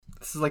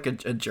This is like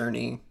a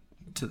journey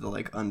to the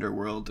like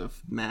underworld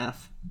of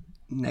math,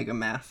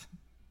 nega-math,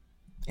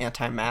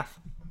 anti-math,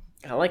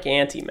 I like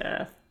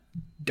anti-math.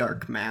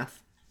 dark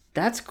math.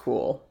 That's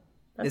cool.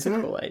 That's Isn't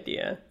a cool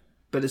idea.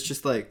 But it's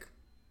just like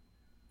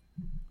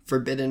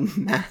forbidden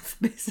math,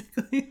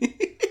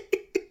 basically.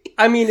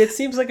 I mean, it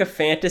seems like a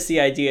fantasy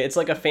idea. It's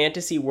like a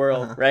fantasy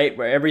world, right?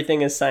 Where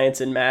everything is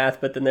science and math,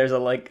 but then there's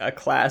a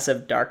class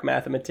of dark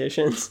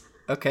mathematicians.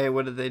 Okay,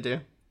 what do they do?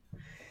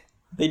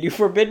 They do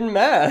forbidden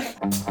math.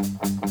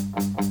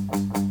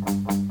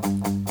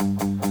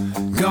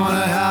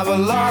 Gonna have a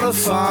lot of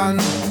fun.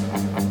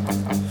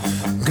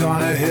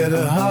 Gonna hit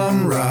a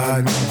home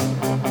run.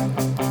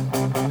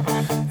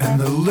 In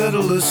the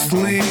littlest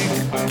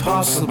league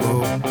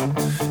possible.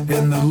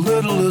 In the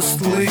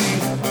littlest league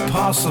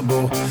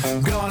possible.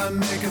 Gonna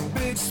make a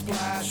big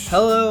splash.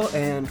 Hello,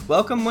 and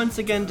welcome once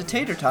again to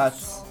Tater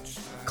Tots.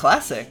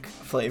 Classic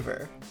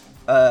flavor.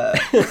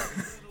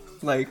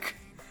 Like...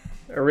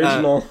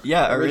 Original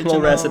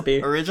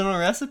recipe. Original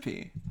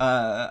recipe.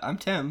 I'm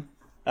Tim.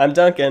 I'm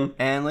Duncan.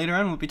 And later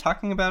on, we'll be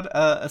talking about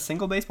a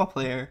single baseball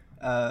player.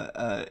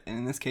 And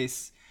in this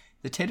case,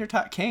 the Tater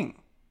Tot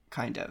King,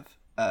 kind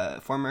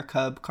of. Former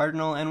Cub,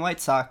 Cardinal, and White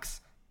Sox.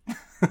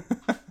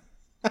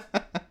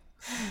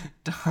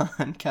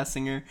 Don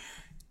Kessinger.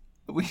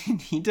 We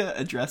need to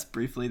address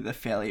briefly the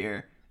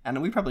failure,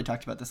 and we probably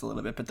talked about this a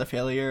little bit, but the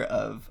failure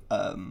of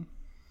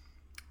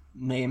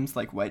names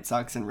like White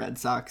Sox and Red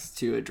Sox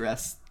to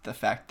address the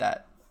fact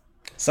that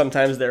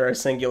sometimes there are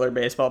singular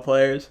baseball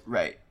players.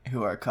 Right,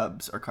 who are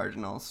Cubs or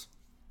Cardinals.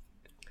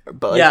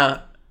 But yeah.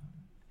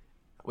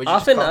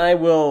 Often I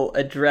will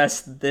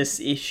address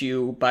this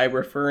issue by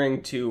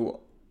referring to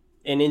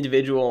an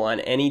individual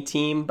on any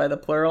team by the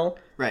plural.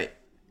 Right.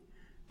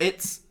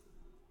 It's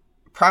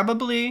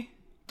probably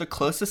the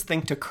closest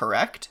thing to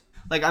correct.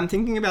 Like, I'm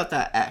thinking about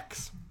that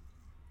X.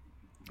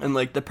 And,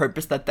 like, the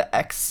purpose that the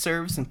X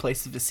serves in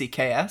place of the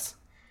CKS.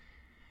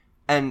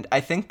 And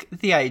I think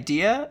the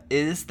idea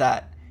is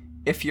that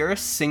if you're a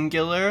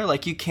singular,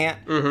 like, you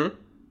can't... Mm-hmm.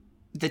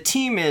 The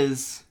team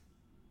is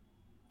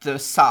the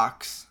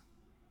Sox.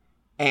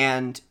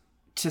 And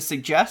to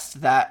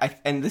suggest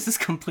that... and this is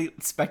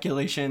complete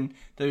speculation.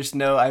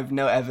 I have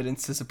no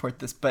evidence to support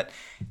this. But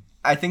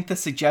I think the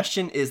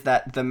suggestion is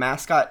that the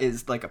mascot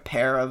is, like, a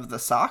pair of the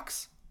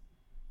Sox.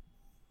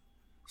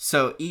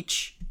 So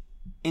each...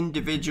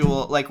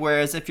 individual, like,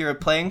 whereas if you're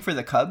playing for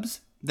the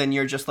Cubs, then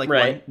you're just like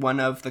right. one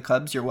of the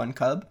Cubs, you're one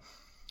Cub.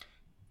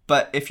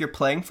 But if you're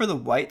playing for the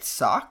White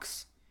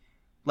Sox,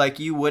 like,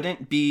 you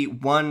wouldn't be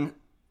one.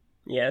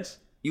 Yes.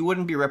 You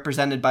wouldn't be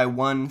represented by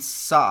one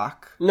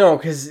sock. No,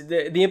 because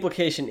the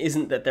implication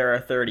isn't that there are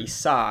 30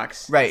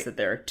 Sox. Right. It's that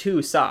there are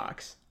 2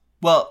 Sox.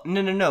 Well,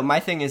 no.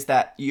 My thing is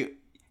that you.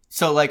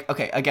 So, like,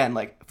 okay, again,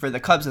 like, for the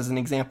Cubs as an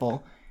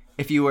example,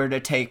 if you were to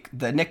take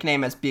the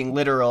nickname as being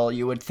literal,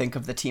 you would think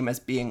of the team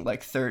as being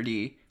like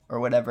 30 or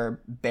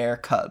whatever Bear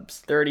Cubs.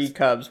 30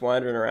 Cubs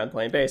wandering around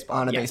playing baseball.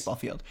 On a baseball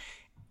field.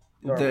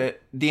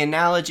 The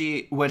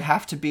analogy would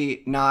have to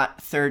be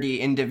not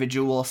 30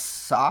 individual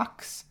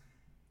Sox,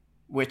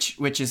 which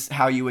is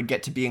how you would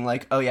get to being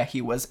like, oh yeah,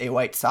 he was a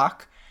White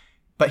Sox.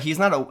 But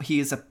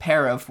he's a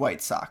pair of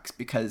White Sox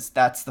because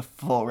that's the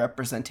full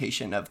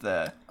representation of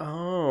the...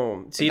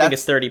 Oh, so you think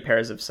it's 30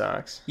 pairs of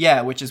socks?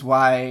 Yeah, which is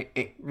why...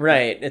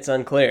 Right, it's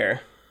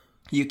unclear.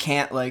 You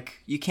can't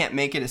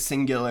make it a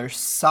singular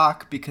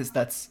sock because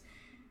that's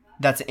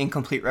an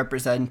incomplete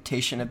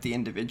representation of the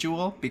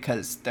individual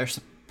because they're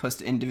supposed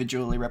to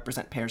individually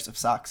represent pairs of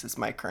socks is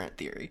my current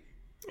theory.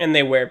 And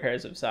they wear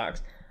pairs of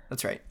socks.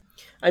 That's right.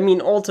 I mean,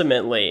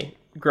 ultimately...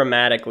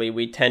 grammatically,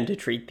 we tend to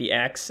treat the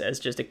X as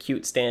just a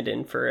cute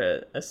stand-in for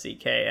a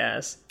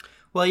CKS.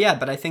 Well, yeah,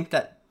 but I think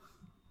that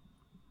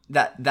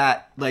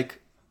like,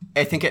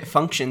 I think it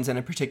functions in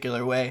a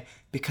particular way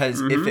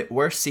because if it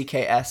were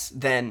CKS,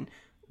 then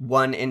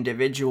one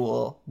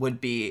individual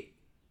would be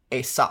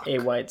a sock. A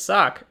White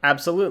Sock,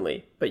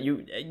 absolutely. But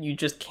you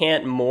just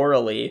can't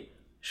morally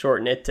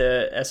shorten it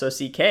to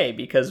SOCK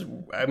because,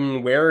 I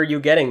mean, where are you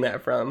getting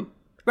that from?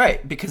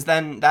 Right, because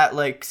then that,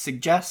 like,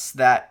 suggests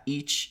that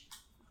each...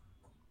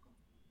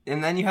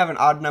 And then you have an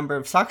odd number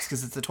of socks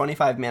because it's a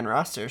 25-man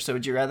roster. So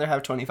would you rather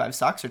have 25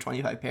 socks or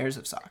 25 pairs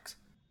of socks?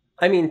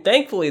 I mean,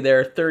 thankfully there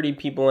are 30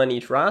 people on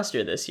each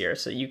roster this year,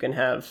 so you can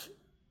have,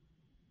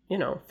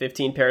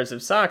 15 pairs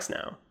of socks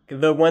now.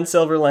 The one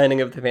silver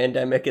lining of the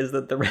pandemic is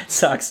that the Red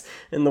Sox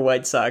and the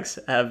White Sox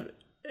have,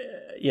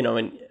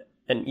 an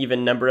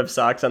even number of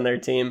socks on their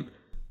team.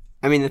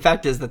 I mean, the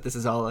fact is that this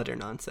is all utter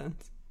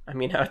nonsense. I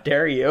mean, how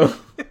dare you?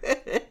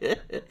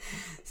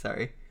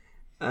 Sorry.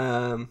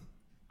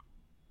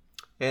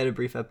 I had a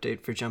brief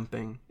update for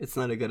jumping. It's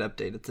not a good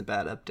update, it's a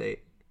bad update.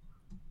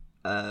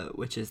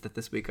 Which is that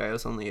this week I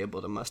was only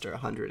able to muster a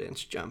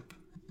 100-inch jump.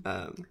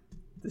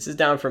 This is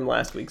down from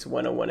last week's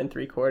 101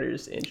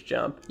 3/4 inch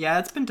jump. Yeah,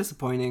 it's been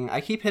disappointing. I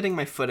keep hitting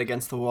my foot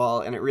against the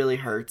wall, and it really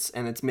hurts,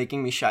 and it's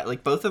making me shy.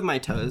 Like, both of my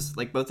toes,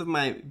 like, both of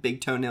my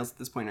big toenails at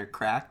this point are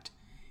cracked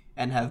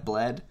and have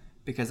bled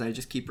because I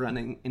just keep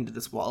running into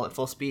this wall at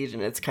full speed,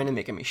 and it's kind of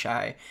making me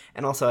shy.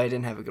 And also, I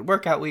didn't have a good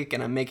workout week,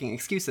 and I'm making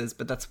excuses,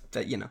 but that's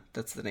the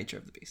nature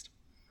of the beast.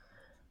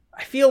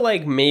 I feel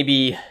like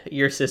maybe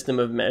your system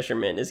of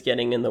measurement is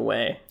getting in the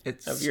way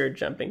of your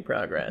jumping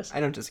progress. I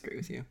don't disagree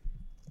with you.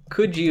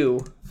 Could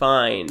you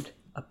find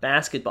a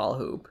basketball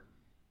hoop,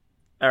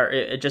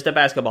 or just a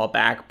basketball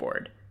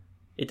backboard?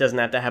 It doesn't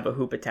have to have a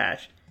hoop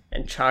attached,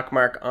 and chalk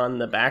mark on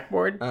the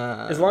backboard.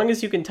 As long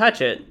as you can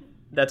touch it,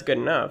 that's good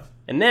enough.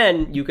 And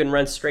then you can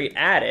run straight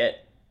at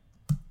it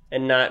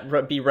and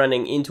not be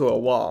running into a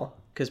wall,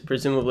 because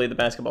presumably the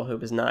basketball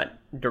hoop is not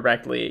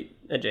directly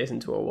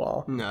adjacent to a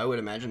wall. No, I would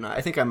imagine not.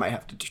 I think I might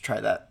have to try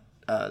that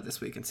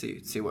this week and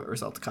see what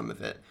results come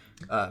of it.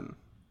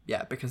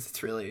 Yeah, because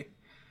it's really,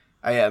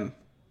 I am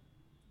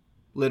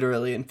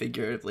literally and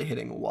figuratively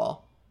hitting a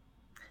wall.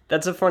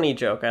 That's a funny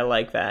joke. I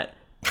like that.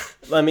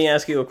 Let me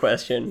ask you a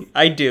question.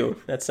 I do.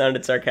 That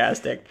sounded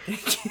sarcastic.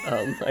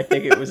 I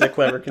think it was a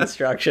clever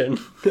construction.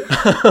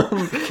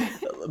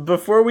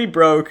 Before we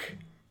broke,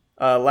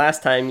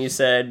 last time you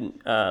said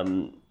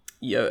that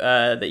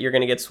you're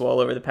going to get swole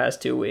over the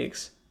past 2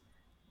 weeks.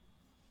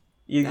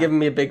 You've given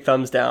me a big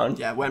thumbs down.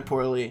 Yeah, it went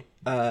poorly.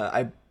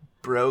 I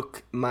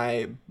broke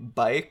my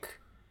bike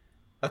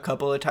a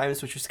couple of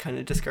times, which was kind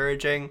of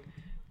discouraging.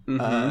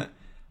 Mm-hmm.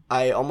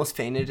 I almost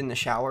fainted in the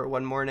shower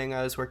one morning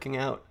I was working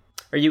out.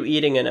 Are you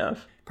eating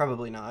enough?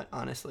 Probably not,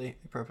 honestly.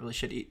 I probably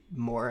should eat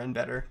more and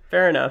better.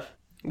 Fair enough.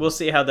 We'll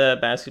see how the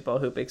basketball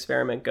hoop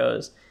experiment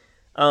goes.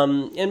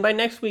 And by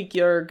next week,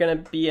 you're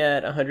going to be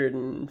at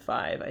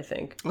 105, I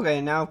think.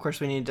 Okay, now, of course,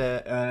 we need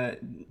to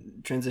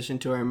transition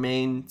to our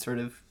main sort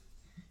of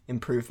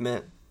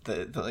improvement,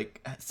 the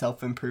like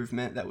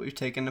self-improvement that we've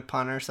taken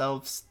upon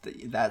ourselves,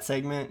 that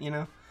segment, you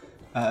know?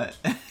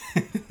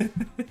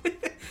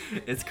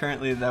 It's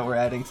currently that we're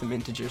adding some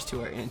integers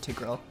to our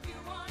integral.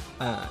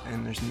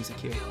 And there's music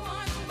here.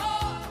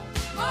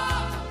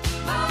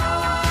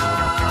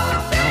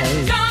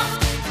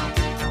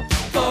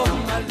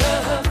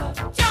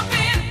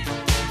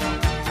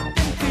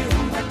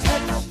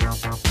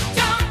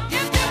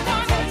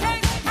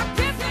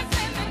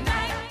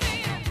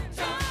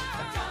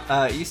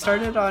 You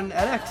started on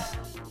edX.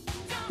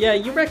 Yeah,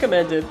 you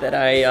recommended that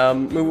I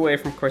move away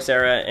from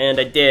Coursera, and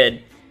I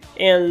did.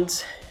 And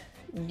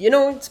you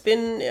know, it's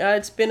been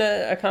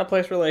a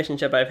complex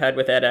relationship I've had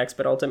with edX,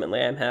 but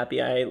ultimately I'm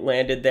happy I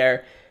landed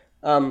there.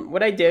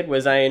 What I did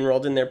was I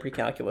enrolled in their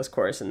pre-calculus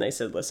course, and they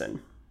said,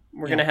 listen,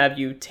 we're going to have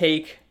you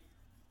take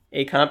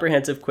a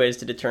comprehensive quiz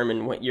to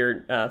determine what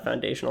your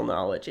foundational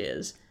knowledge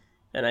is.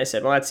 And I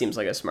said, well, that seems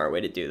like a smart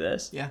way to do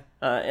this. Yeah.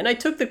 And I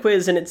took the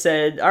quiz, and it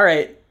said, all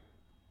right,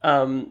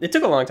 it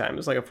took a long time. It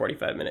was like a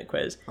 45-minute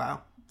quiz.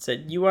 Wow.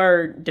 Said you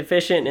are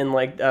deficient in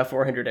like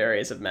 400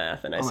 areas of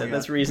math, and I said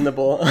that's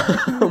reasonable.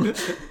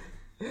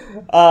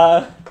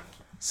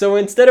 So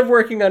instead of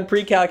working on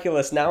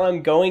pre-calculus, now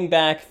I'm going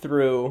back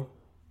through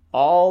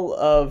all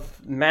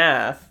of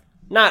math.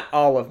 Not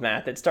all of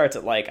math. It starts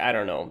at like, I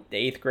don't know, the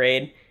 8th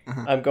grade.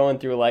 I'm going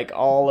through like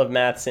all of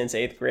math since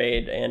 8th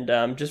grade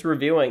and just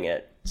reviewing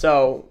it.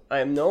 So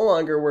I'm no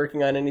longer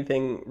working on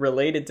anything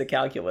related to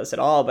calculus at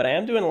all, but I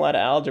am doing a lot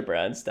of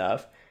algebra and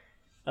stuff.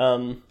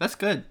 That's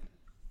good.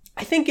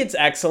 I think it's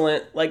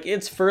excellent. Like,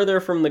 it's further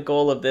from the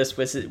goal of this,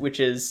 which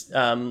is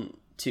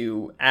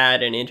to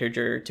add an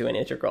integer to an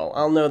integral.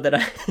 I'll know that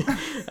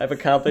I've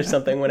accomplished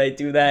something when I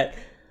do that.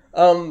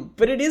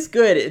 But it is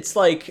good. It's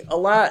like a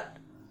lot.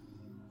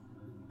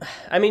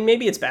 I mean,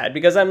 maybe it's bad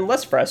because I'm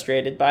less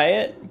frustrated by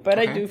it, but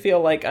okay. I do feel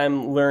like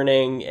I'm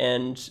learning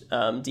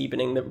and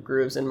deepening the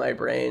grooves in my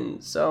brain.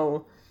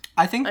 So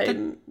I think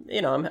that,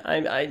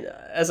 I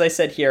as I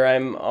said here,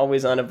 I'm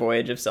always on a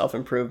voyage of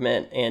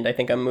self-improvement, and I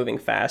think I'm moving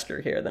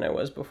faster here than I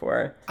was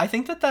before. I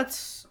think that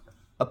that's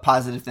a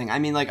positive thing. I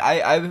mean, like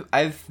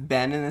I've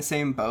been in the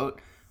same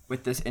boat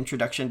with this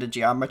introduction to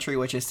geometry,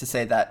 which is to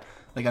say that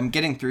like I'm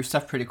getting through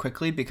stuff pretty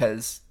quickly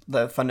because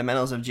the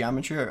fundamentals of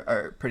geometry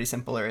are pretty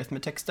simple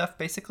arithmetic stuff,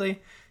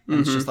 basically. And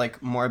it's just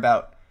like more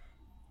about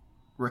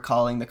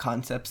recalling the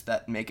concepts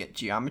that make it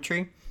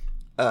geometry.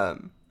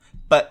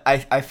 But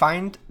I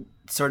find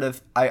sort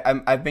of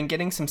I've been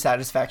getting some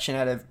satisfaction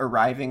out of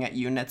arriving at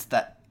units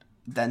that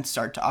then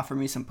start to offer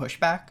me some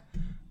pushback,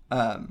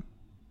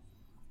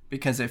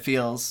 because it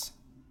feels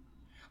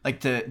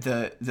like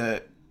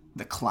the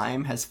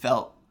climb has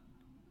felt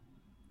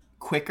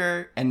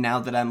quicker, and now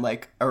that I'm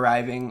like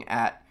arriving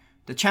at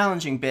the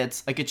challenging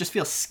bits, like it just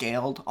feels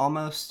scaled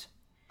almost.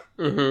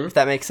 If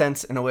that makes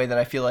sense, in a way that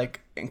I feel like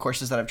in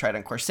courses that I've tried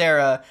on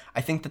Coursera,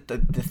 I think that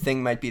the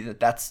thing might be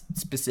that that's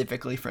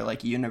specifically for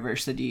like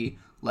university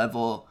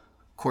level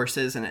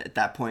courses, and at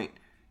that point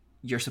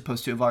you're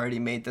supposed to have already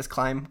made this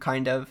climb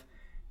kind of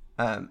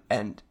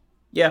and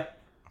yeah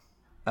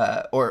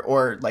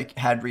or like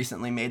had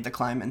recently made the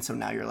climb, and so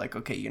now you're like,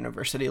 okay,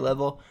 university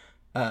level.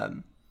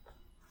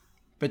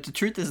 But the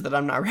truth is that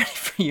I'm not ready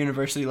for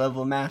university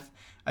level math.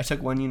 I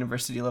took one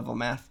university level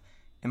math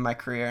in my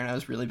career, and I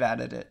was really bad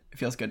at it. It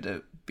feels good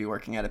to be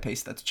working at a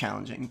pace that's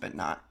challenging but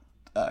not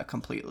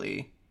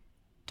completely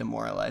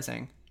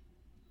demoralizing.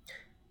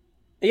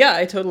 Yeah,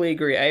 I totally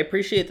agree. I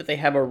appreciate that they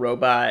have a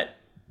robot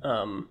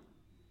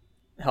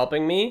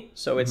helping me,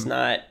 so it's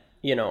not,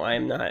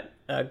 I'm not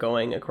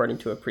going according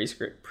to a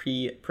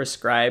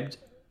prescribed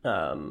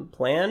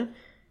plan.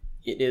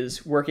 It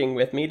is working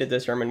with me to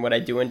determine what I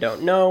do and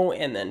don't know,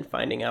 and then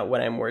finding out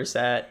what I'm worse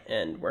at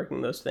and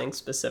working those things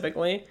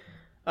specifically.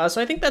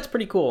 So I think that's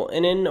pretty cool.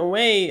 And in a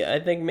way, I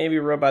think maybe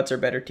robots are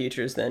better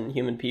teachers than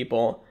human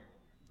people.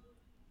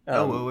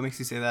 What makes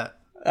you say that?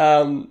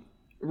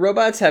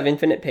 Robots have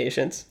infinite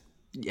patience.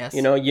 Yes.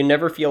 You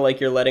never feel like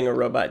you're letting a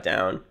robot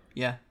down.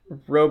 Yeah.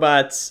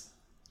 Robots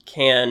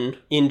can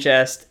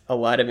ingest a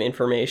lot of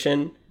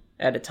information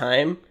at a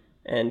time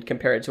and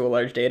compare it to a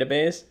large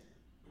database.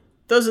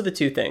 Those are the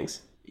two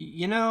things.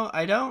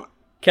 I don't...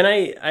 Can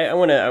I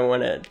want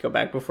to go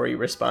back before you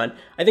respond.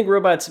 I think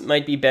robots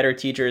might be better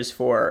teachers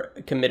for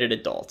committed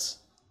adults.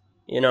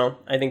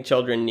 I think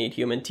children need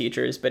human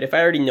teachers, but if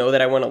I already know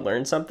that I want to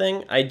learn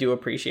something, I do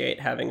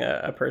appreciate having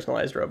a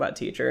personalized robot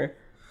teacher.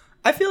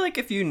 I feel like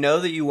if you know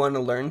that you want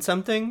to learn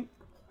something,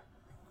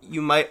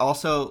 you might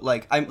also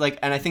and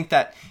I think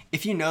that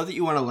if you know that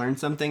you want to learn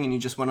something and you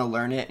just want to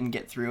learn it and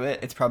get through it,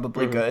 it's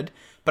probably good.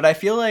 But I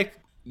feel like,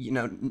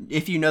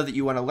 if you know that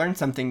you want to learn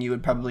something, you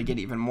would probably get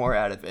even more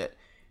out of it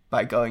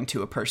by going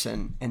to a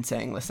person and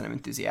saying, listen, I'm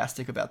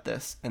enthusiastic about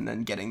this, and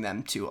then getting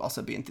them to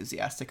also be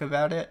enthusiastic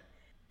about it.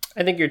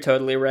 I think you're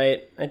totally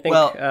right. I think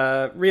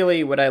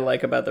really what I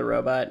like about the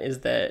robot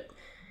is that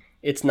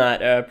it's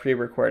not a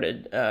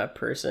pre-recorded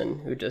person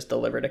who just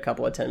delivered a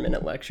couple of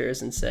 10-minute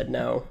lectures and said,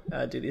 no,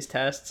 do these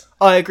tests.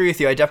 Oh, I agree with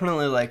you. I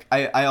definitely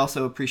I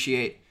also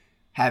appreciate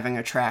having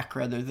a track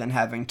rather than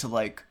having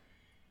to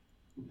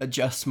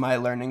adjust my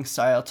learning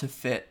style to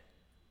fit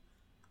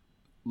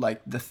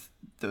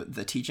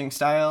the teaching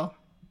style.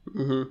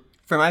 Mm-hmm.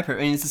 For my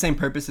purpose, it's the same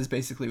purposes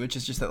basically, which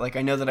is just that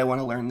I know that I want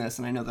to learn this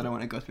and I know that I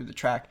want to go through the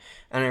track,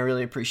 and I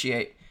really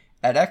appreciate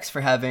edX for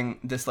having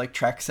this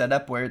track set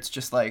up where it's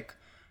just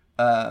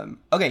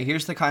okay,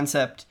 here's the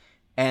concept,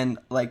 and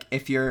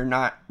if you're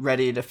not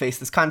ready to face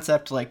this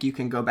concept, you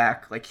can go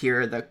back,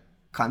 here are the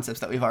concepts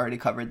that we've already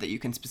covered that you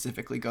can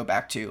specifically go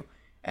back to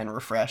and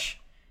refresh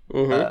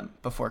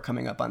before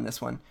coming up on this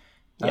one.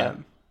 Yeah.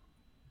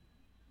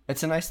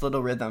 It's a nice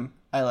little rhythm.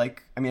 I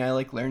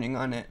like learning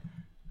on it.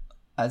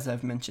 As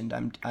I've mentioned,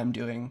 I'm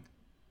doing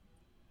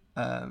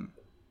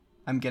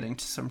I'm getting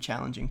to some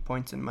challenging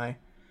points in my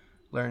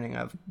learning.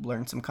 I've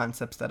learned some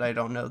concepts that I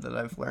don't know that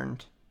I've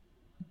learned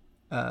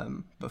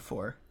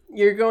before.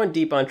 You're going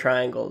deep on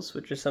triangles,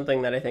 which is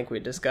something that I think we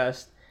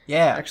discussed.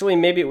 Yeah. Actually,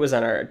 maybe it was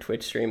on our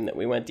Twitch stream that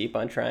we went deep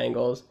on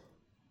triangles.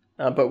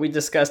 But we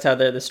discussed how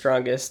they're the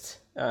strongest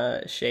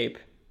shape.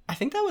 I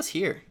think that was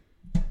here.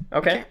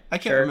 Okay. I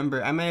can't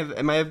remember.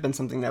 It might have been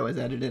something that was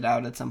edited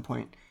out at some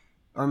point.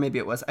 Or maybe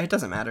it was. It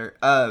doesn't matter.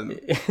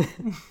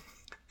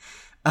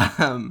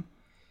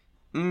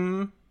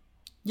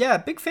 Yeah,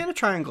 big fan of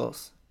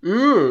triangles.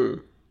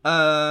 Oh,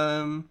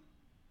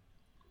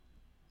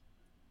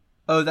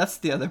 that's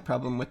the other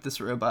problem with this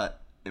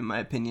robot, in my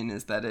opinion,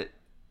 is that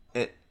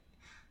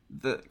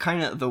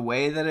the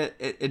way that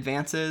it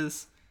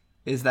advances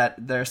is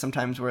that there are some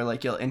times where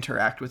you'll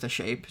interact with a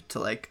shape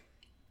to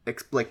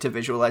to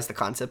visualize the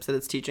concepts that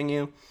it's teaching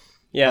you.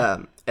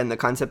 Yeah. And the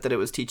concept that it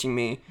was teaching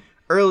me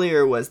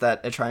earlier was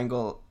that a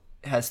triangle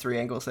has three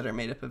angles that are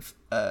made up of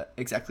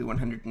exactly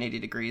 180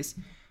 degrees.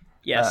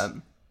 Yes.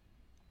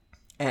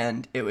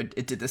 And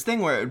it did this thing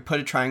where it would put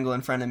a triangle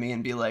in front of me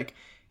and be like,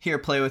 here,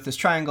 play with this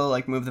triangle,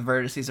 move the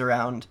vertices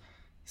around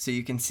so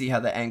you can see how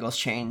the angles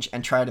change,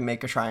 and try to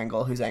make a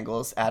triangle whose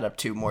angles add up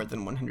to more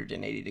than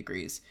 180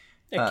 degrees.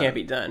 It can't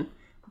be done.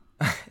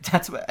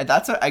 That's what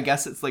I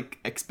guess it's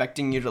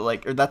expecting you to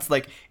or that's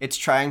it's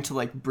trying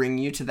to bring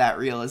you to that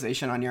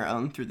realization on your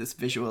own through this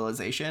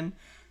visualization.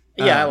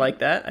 Yeah, I like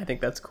that. I think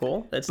that's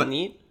cool. That's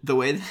neat. The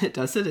way that it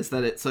does it is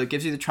that it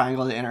gives you the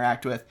triangle to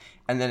interact with,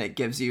 and then it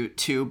gives you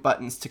two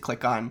buttons to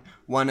click on,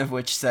 one of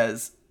which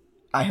says,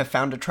 I have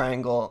found a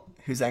triangle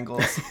whose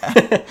angles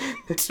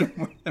to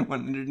more than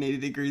 180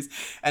 degrees,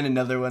 and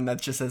another one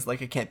that just says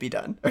it can't be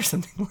done or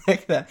something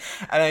like that.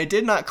 And I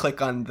did not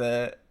click on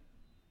the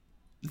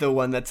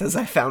one that says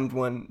I found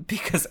one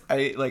because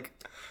I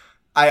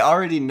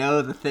already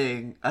know the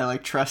thing. I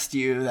trust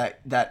you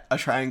that a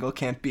triangle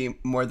can't be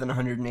more than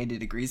 180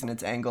 degrees in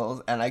its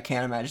angles, and I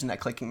can't imagine that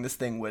clicking this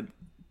thing would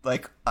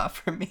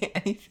offer me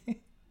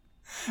anything.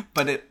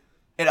 But it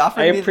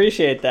offered I me.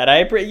 Appreciate that. I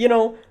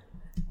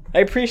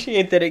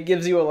appreciate that it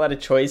gives you a lot of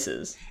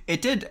choices.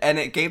 It did, and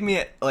it gave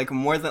me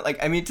more than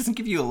it doesn't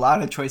give you a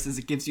lot of choices.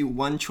 It gives you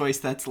one choice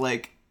that's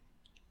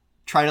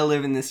try to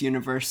live in this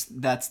universe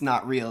that's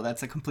not real,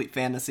 that's a complete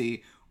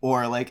fantasy,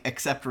 or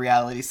accept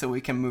reality so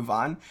we can move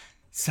on.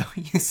 So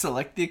you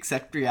select the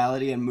accept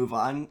reality and move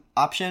on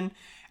option,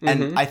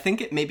 and I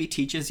think it maybe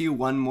teaches you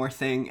one more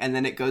thing, and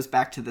then it goes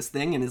back to this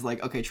thing and is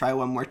okay, try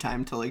one more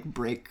time to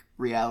break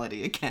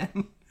reality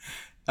again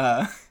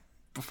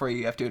before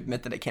you have to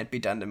admit that it can't be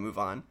done to move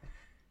on.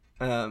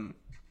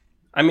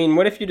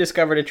 What if you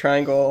discovered a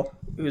triangle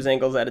whose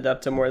angles added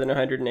up to more than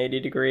 180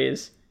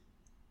 degrees?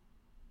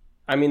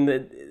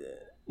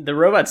 The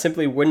robot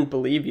simply wouldn't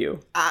believe you.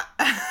 I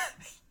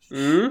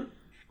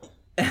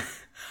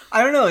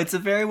don't know. It's a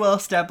very well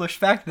established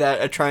fact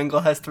that a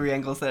triangle has 3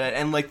 angles in it.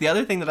 And like the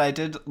other thing that I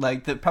did,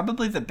 like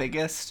probably the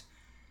biggest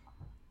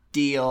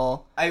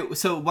deal.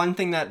 So one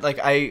thing that like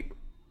I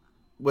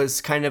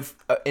was kind of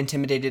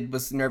intimidated,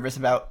 was nervous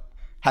about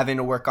having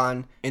to work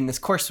on in this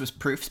course was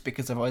proofs,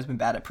 because I've always been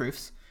bad at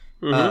proofs.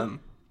 And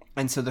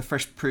so the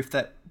first proof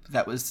that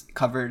was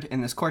covered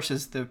in this course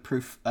is the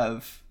proof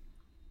of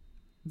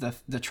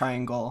the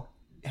triangle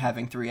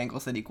having 3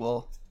 angles that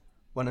equal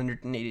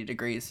 180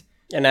 degrees.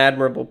 An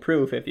admirable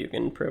proof if you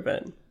can prove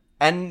it.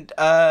 And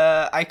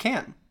I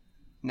can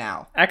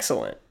now.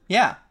 Excellent.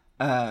 Yeah.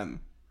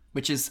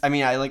 Which is, I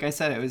mean, like I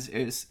said, it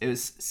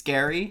was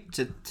scary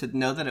to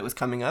know that it was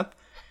coming up.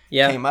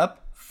 Yeah. Came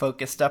up,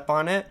 focused up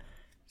on it,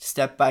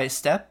 step by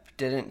step.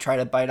 Didn't try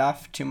to bite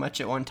off too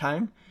much at one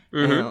time.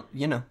 And,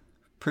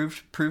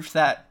 proved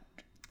that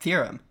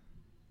theorem.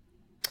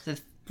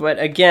 But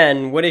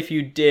again, what if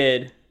you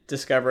did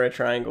discover a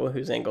triangle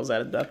whose angles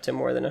added up to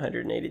more than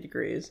 180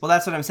 degrees? Well,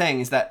 that's what I'm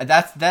saying, is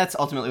that's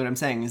ultimately what I'm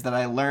saying, is that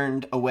I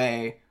learned the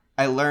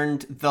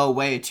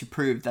way to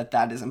prove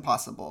that is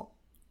impossible.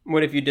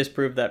 What if you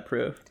disprove that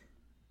proof?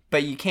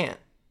 But you can't.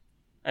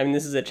 I mean,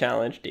 this is a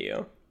challenge to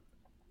you.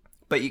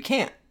 But you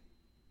can't.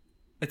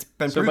 It's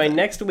been So proven. by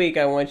next week,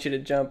 I want you to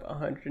jump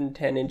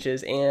 110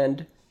 inches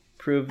and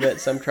prove that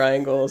some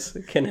triangles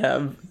can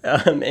have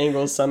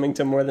angles summing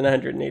to more than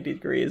 180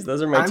 degrees.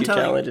 Those are my two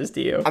challenges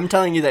to you. I'm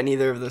telling you that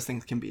neither of those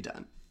things can be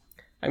done.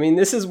 I mean,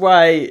 this is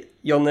why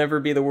you'll never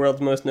be the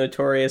world's most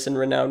notorious and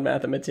renowned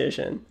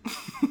mathematician.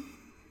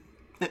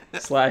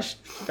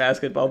 /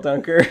 basketball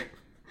dunker.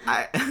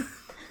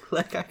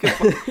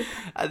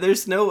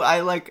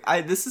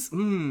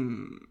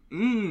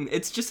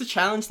 It's just a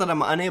challenge that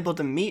I'm unable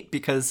to meet,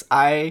 because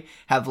I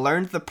have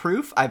learned the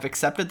proof, I've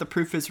accepted the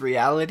proof as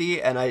reality,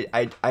 and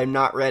I'm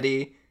not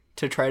ready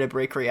to try to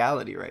break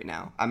reality right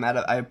now.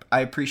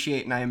 I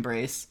appreciate and I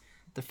embrace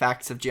the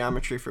facts of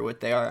geometry for what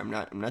they are. I'm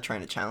not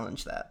trying to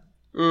challenge that.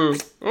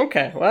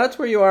 Okay, well, that's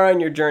where you are on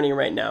your journey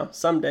right now.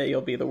 Someday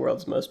you'll be the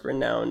world's most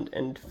renowned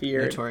and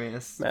feared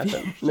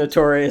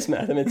notorious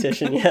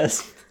mathematician.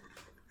 Yes.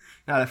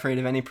 Not afraid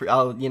of any.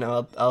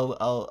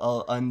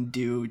 I'll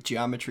undo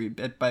geometry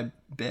bit by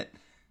bit,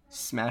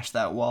 smash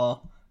that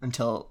wall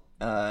until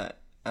there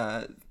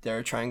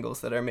are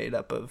triangles that are made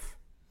up of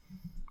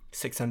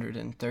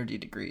 630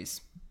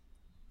 degrees.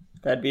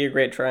 That'd be a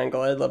great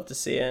triangle. I'd love to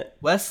see it.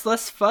 Let's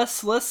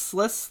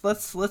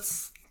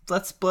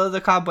blow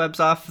the cobwebs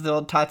off the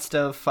old tot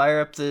stove.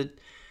 Fire up the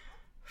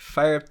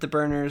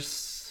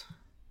burners.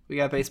 We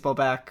got baseball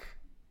back.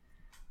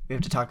 We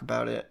have to talk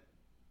about it,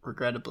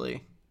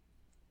 regrettably.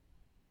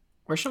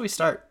 Where should we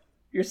start?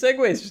 Your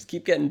segues just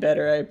keep getting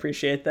better. I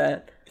appreciate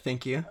that.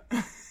 Thank you.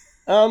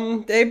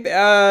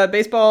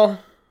 Baseball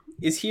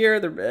is here.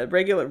 The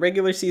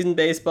regular season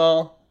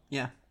baseball.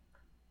 Yeah.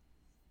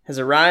 Has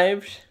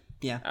arrived.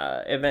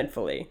 Yeah.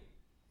 Eventfully.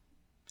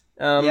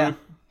 Yeah.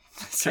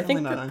 I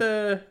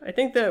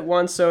think that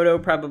Juan Soto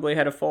probably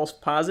had a false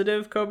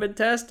positive COVID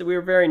test. We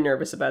were very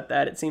nervous about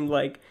that. It seemed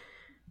like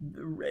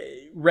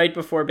right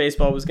before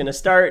baseball was going to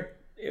start,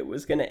 it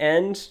was going to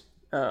end.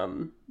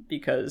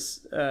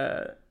 Because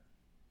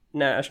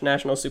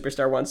national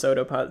superstar Juan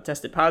Soto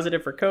tested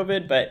positive for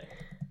COVID, but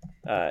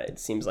it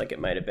seems like it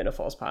might have been a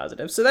false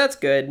positive. So that's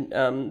good.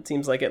 It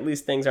seems like at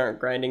least things aren't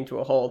grinding to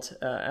a halt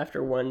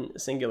after one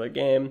singular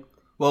game.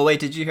 Well, wait,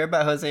 did you hear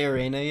about Jose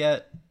Urena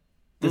yet?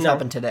 This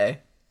happened today.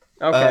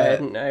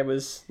 Okay, I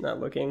was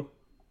not looking.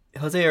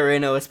 Jose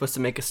Urena was supposed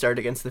to make a start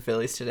against the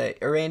Phillies today.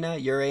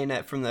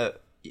 Urena from the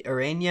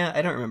Urania?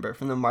 I don't remember.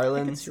 From the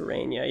Marlins. It's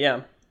Urania,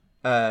 yeah.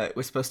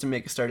 Was supposed to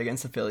make a start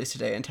against the Phillies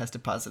today and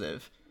tested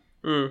positive.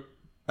 And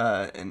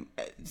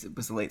it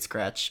was a late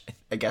scratch.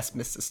 I guess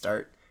missed the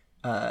start.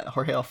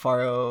 Jorge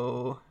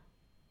Alfaro,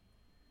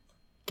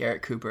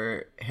 Garrett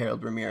Cooper,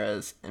 Harold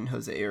Ramirez, and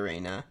Jose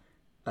Urena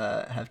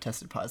have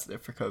tested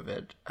positive for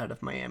COVID out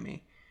of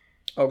Miami.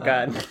 Oh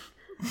God!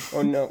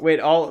 Oh no!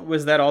 Wait,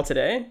 was that all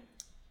today?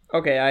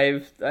 Okay,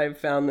 I've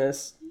found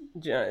this.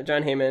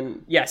 John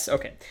Heyman. Yes.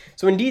 Okay.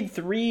 So indeed,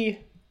 3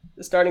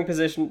 starting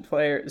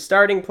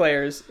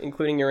players,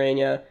 including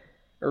Urena.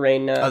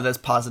 Oh, that's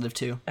positive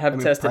too. Have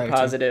tested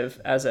positive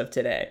as of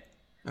today.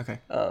 Okay.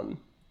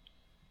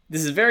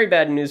 This is very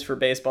bad news for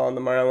baseball and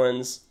the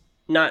Marlins.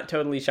 Not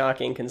totally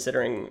shocking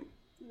considering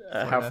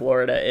how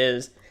Florida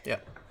is. Yeah.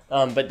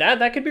 But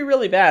that could be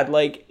really bad.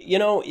 Like,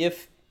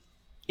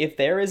 if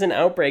there is an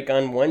outbreak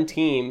on one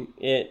team,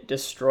 it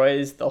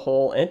destroys the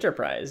whole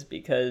enterprise,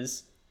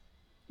 because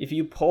if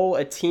you pull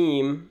a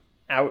team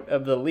out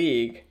of the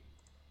league,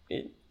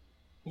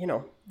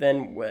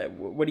 then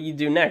what do you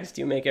do next?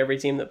 Do you make every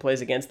team that plays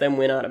against them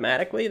win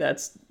automatically?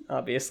 That's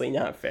obviously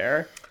not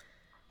fair.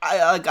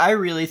 I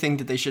really think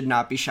that they should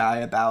not be shy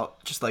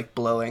about just like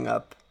blowing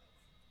up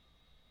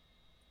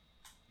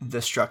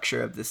the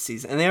structure of this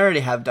season. And they already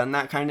have done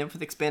that kind of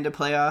with expanded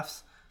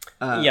playoffs.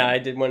 Yeah, I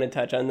did want to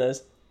touch on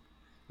this.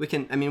 We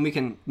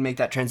can make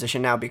that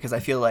transition now, because I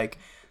feel like,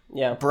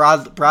 yeah,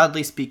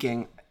 broadly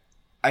speaking,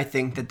 I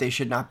think that they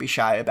should not be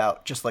shy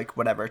about just like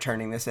whatever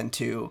turning this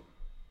into,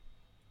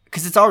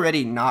 because it's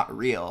already not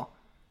real.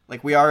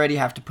 Like, we already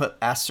have to put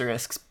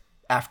asterisks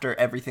after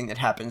everything that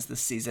happens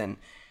this season.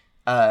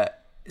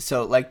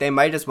 So like they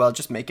might as well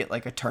just make it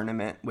like a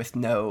tournament with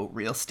no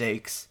real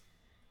stakes,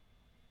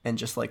 and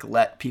just like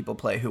let people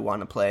play who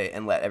want to play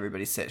and let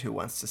everybody sit who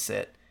wants to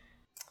sit.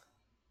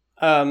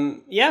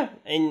 Yeah,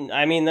 and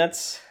I mean,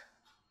 that's,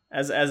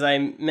 as I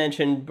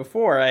mentioned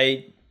before,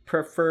 I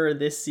prefer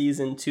this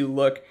season to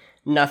look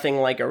nothing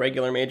like a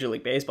regular Major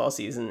League Baseball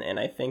season, and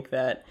I think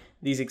that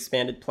these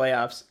expanded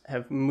playoffs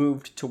have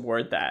moved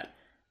toward that.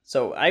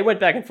 So I went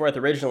back and forth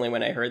originally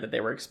when I heard that they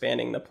were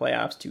expanding the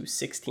playoffs to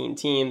 16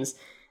 teams,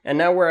 and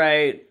now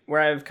where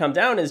I've come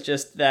down is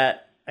just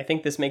that I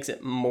think this makes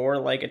it more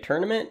like a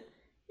tournament.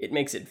 It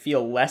makes it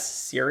feel less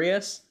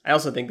serious. I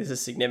also think this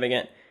is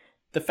significant.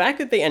 The fact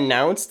that they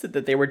announced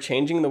that they were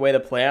changing the way the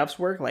playoffs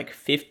work like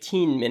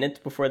 15 minutes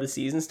before the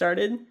season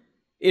started,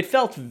 it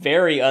felt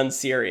very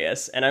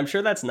unserious, and I'm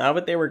sure that's not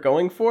what they were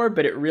going for,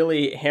 but it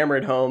really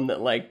hammered home that,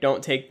 like,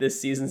 don't take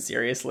this season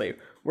seriously.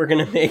 We're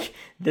going to make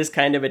this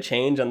kind of a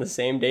change on the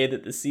same day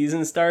that the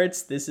season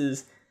starts. This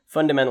is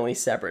fundamentally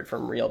separate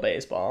from real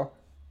baseball.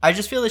 I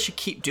just feel they should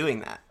keep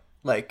doing that.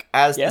 Like,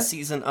 as the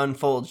season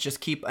unfolds,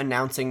 just keep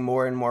announcing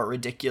more and more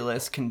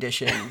ridiculous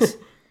conditions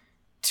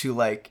to,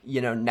 like,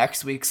 you know,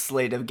 next week's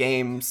slate of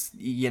games,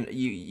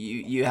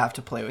 you have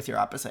to play with your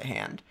opposite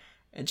hand.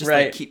 And just,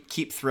 like,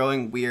 keep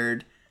throwing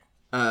weird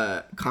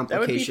complications. That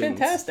would be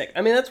fantastic.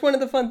 I mean, that's one of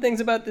the fun things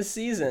about this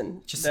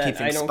season. Just that keep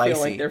things I don't spicy.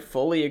 feel like they're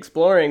fully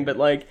exploring, but,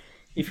 like,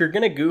 if you're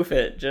going to goof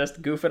it,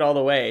 just goof it all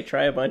the way.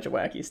 Try a bunch of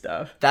wacky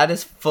stuff. That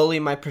is fully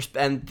my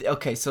perspective.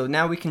 Okay, so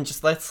now we can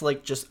let's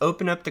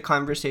open up the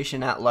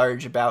conversation at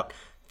large about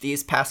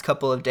these past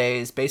couple of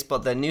days. Baseball,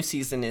 the new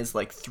season is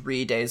like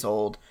 3 days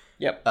old.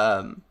 Yep.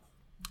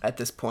 At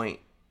this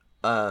point.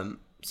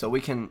 So we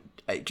can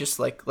just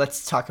like,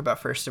 let's talk about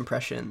first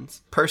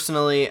impressions.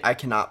 Personally, I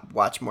cannot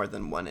watch more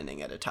than one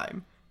inning at a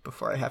time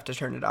before I have to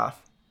turn it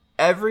off.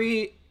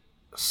 Every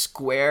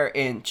square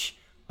inch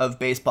of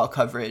baseball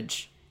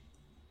coverage,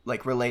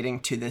 like relating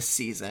to this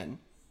season,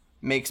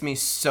 makes me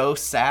so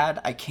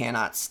sad. I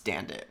cannot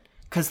stand it.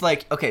 Cause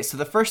like, okay, so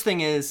the first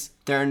thing is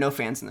there are no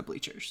fans in the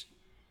bleachers.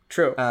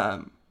 True.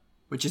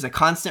 Which is a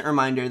constant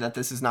reminder that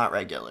this is not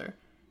regular.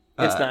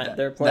 It's not.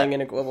 They're playing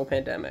in a global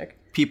pandemic.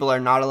 People are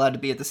not allowed to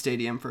be at the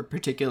stadium for a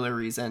particular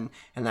reason,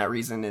 and that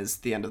reason is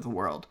the end of the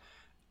world.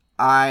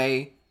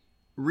 I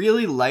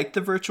really like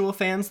the virtual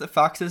fans that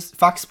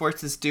Fox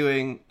Sports is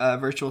doing,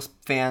 virtual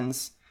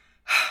fans,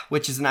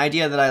 which is an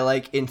idea that I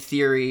like in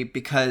theory,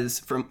 because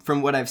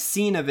from what I've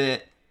seen of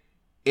it,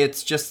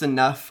 it's just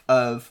enough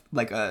of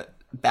like a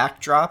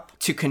backdrop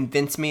to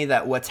convince me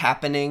that what's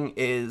happening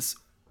is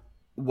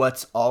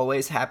what's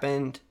always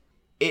happened.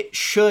 It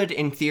should,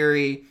 in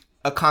theory,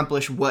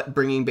 accomplish what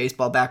Bringing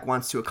Baseball Back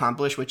wants to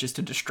accomplish, which is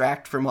to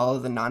distract from all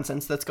of the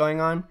nonsense that's going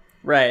on.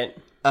 Right.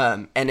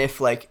 And if,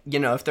 like, you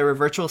know, if there were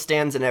virtual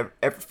stands and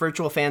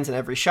virtual fans in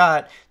every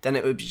shot, then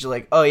it would be just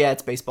like, oh yeah,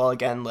 it's baseball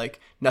again. Like,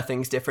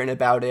 nothing's different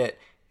about it.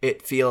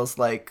 It feels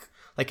like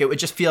it would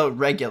just feel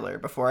regular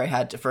before I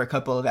had to for a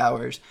couple of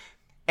hours.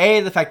 A,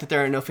 the fact that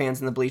there are no fans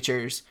in the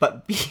bleachers,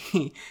 but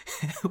B,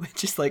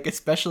 which is like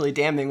especially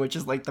damning, which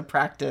is like the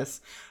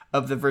practice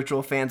of the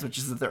virtual fans, which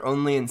is that they're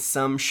only in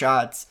some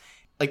shots.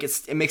 Like,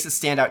 it makes it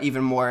stand out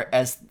even more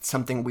as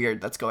something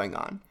weird that's going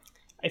on.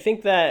 I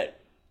think that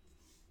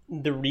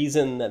the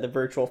reason that the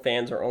virtual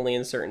fans are only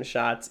in certain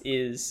shots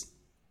is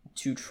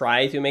to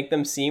try to make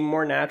them seem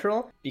more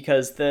natural,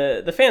 because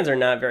the fans are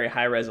not very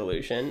high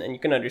resolution, and you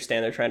can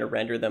understand they're trying to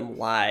render them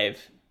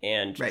live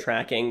and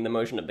tracking the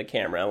motion of the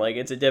camera. Like,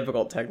 it's a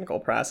difficult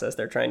technical process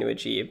they're trying to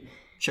achieve.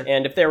 Sure.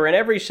 And if they were in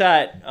every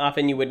shot,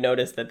 often you would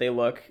notice that they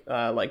look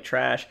like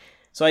trash.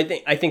 So I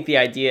think the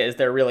idea is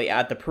they're really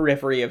at the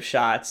periphery of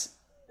shots.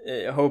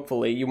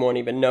 Hopefully you won't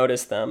even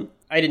notice them.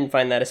 I didn't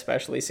find that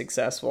especially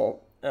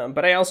successful,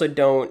 but I also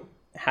don't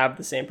have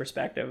the same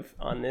perspective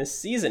on this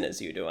season as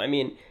you do. I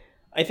mean,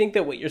 I think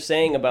that what you're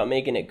saying about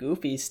making it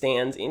goofy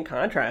stands in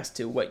contrast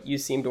to what you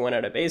seem to want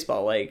out of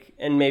baseball. Like,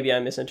 and maybe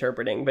I'm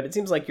misinterpreting, but it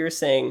seems like you're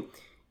saying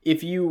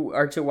if you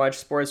are to watch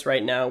sports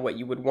right now, what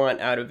you would want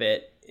out of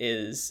it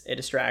is a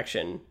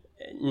distraction,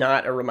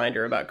 not a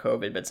reminder about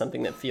COVID, but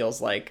something that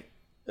feels like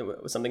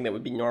something that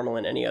would be normal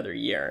in any other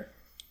year.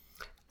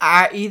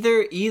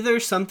 Either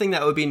something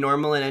that would be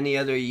normal in any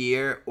other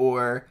year,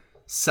 or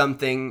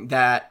something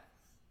that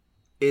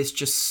is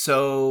just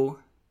so,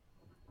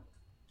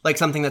 like,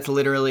 something that's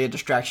literally a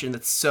distraction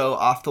that's so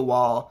off the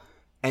wall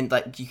and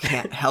like you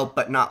can't help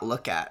but not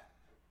look at.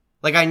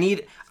 Like, I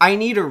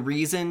need a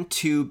reason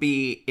to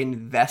be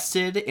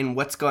invested in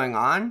what's going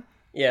on.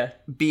 Yeah.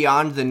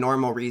 Beyond the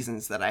normal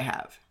reasons that I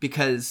have,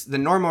 because the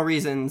normal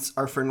reasons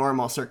are for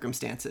normal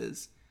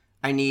circumstances.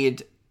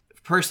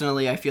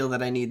 Personally, I feel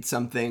that I need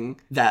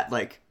something that,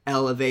 like,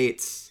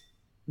 elevates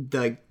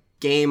the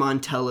game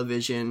on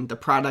television, the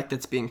product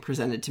that's being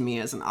presented to me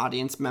as an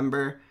audience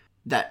member,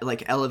 that,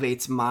 like,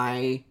 elevates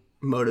my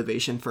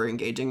motivation for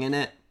engaging in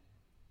it.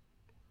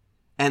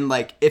 And,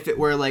 like, if it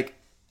were, like,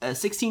 a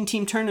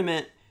 16-team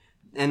tournament,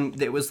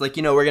 and it was like,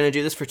 you know, we're going to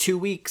do this for 2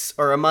 weeks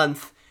or a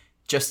month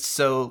just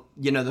so,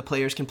 you know, the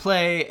players can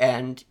play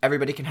and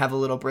everybody can have a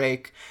little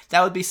break.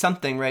 That would be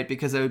something, right?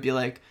 Because it would be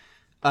like,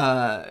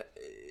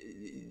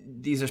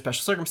 these are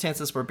special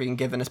circumstances. We're being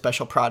given a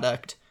special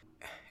product.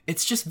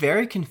 It's just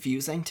very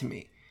confusing to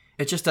me.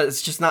 It's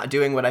just not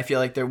doing what I feel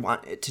like they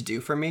want it to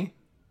do for me.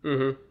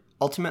 Mm-hmm.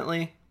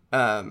 Ultimately,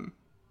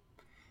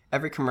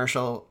 every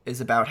commercial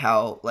is about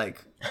how,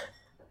 like,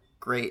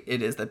 great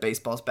it is that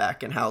baseball's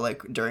back and how,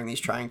 like, during these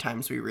trying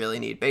times we really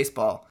need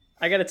baseball.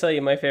 I gotta tell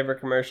you, my favorite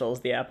commercial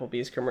is the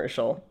Applebee's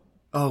commercial.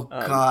 Oh,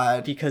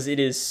 God. Because it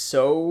is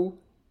so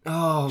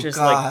God.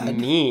 like,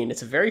 mean.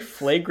 It's a very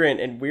flagrant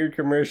and weird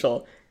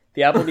commercial.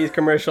 The Applebee's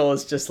commercial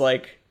is just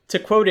like, to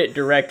quote it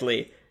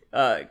directly,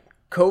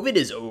 COVID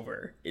is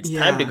over. It's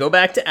time to go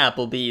back to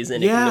Applebee's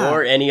and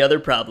ignore any other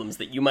problems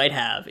that you might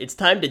have. It's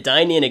time to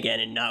dine in again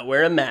and not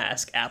wear a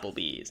mask,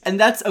 Applebee's. And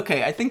that's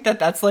okay. I think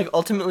that's like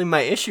ultimately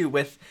my issue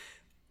with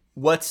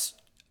what's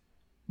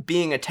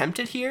being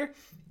attempted here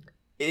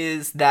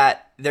is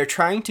that they're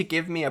trying to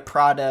give me a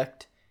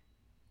product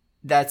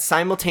that's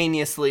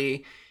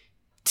simultaneously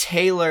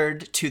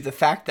tailored to the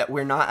fact that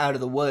we're not out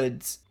of the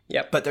woods.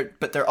 Yep.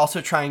 But they're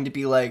also trying to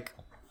be like,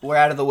 we're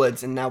out of the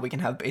woods and now we can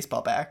have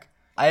baseball back.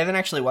 I haven't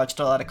actually watched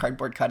a lot of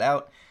Cardboard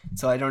Cutout,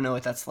 so I don't know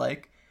what that's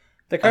like.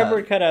 The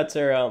Cardboard Cutouts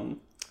are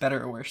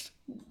better or worse?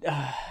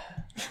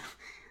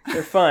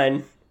 They're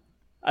fun.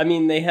 I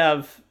mean, they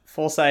have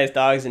full-size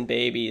dogs and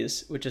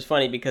babies, which is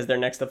funny because they're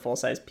next to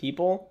full-size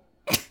people.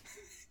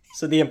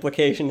 So the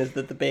implication is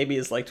that the baby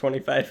is like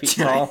 25 feet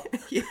tall.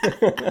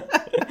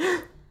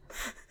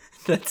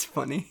 That's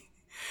funny.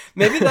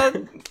 Maybe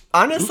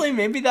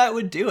that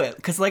would do it.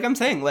 Because like I'm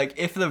saying, like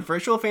if the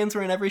virtual fans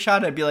were in every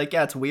shot, I'd be like,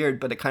 yeah, it's weird,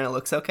 but it kind of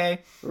looks okay.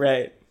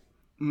 Right.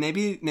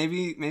 Maybe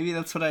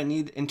that's what I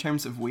need in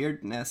terms of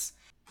weirdness.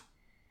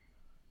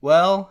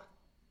 Well,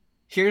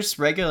 here's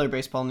regular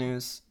baseball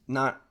news,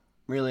 not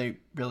really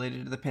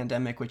related to the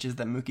pandemic, which is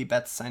that Mookie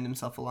Betts signed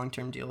himself a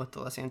long-term deal with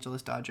the Los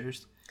Angeles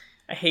Dodgers.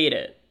 I hate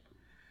it.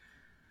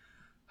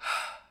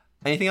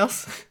 Anything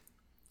else?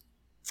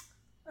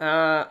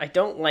 I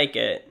don't like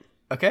it.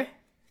 Okay.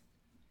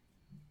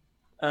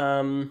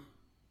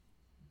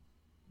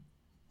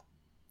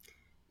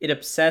 It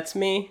upsets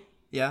me.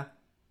 Yeah.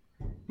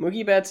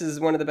 Mookie Betts is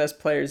one of the best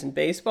players in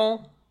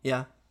baseball.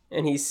 Yeah.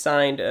 And he's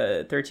signed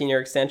a 13-year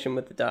extension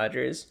with the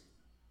Dodgers.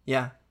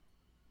 Yeah.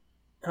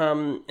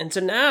 And so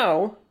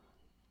now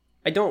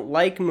I don't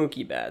like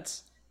Mookie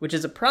Betts, which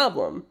is a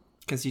problem.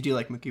 Because you do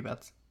like Mookie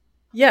Betts.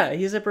 Yeah,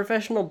 he's a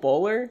professional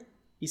bowler.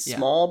 He's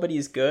small, but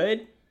he's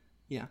good.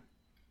 Yeah.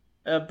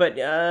 But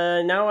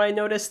now I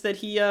notice that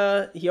he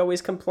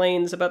always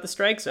complains about the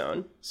strike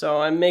zone.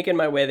 So I'm making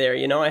my way there.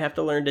 You know, I have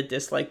to learn to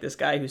dislike this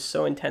guy who's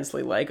so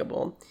intensely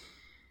likable.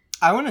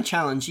 I want to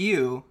challenge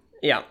you.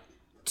 Yeah.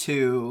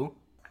 To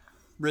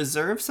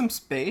reserve some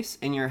space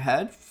in your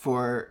head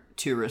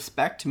to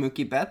respect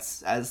Mookie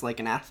Betts as like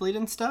an athlete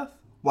and stuff,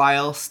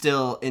 while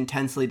still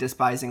intensely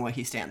despising what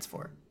he stands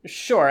for.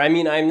 Sure. I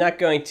mean, I'm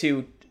going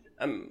to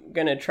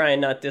try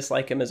and not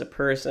dislike him as a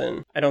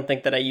person. I don't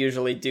think that I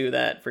usually do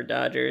that for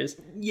Dodgers.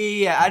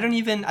 Yeah.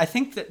 I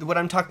think that what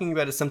I'm talking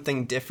about is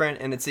something different,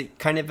 and it's a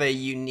kind of a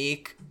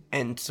unique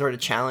and sort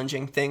of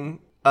challenging thing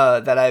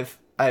that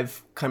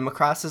I've come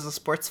across as a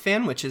sports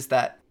fan, which is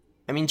that,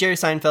 I mean, Jerry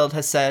Seinfeld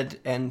has said,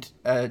 and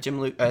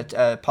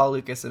Paul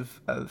Lucas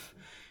of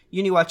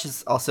UniWatch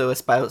has also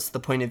espoused the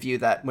point of view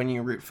that when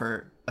you root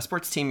for a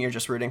sports team, you're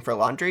just rooting for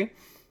laundry.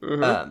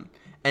 Mm-hmm.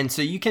 And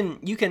so you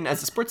can,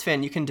 as a sports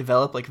fan, you can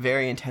develop like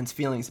very intense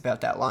feelings about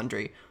that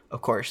laundry,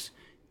 of course.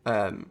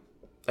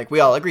 Like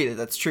we all agree that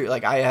that's true.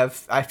 Like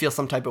I feel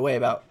some type of way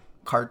about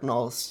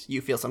Cardinals.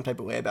 You feel some type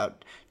of way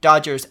about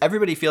Dodgers.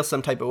 Everybody feels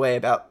some type of way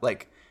about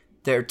like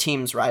their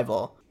team's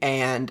rival.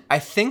 And I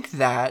think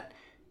that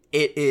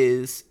it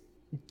is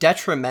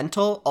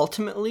detrimental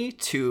ultimately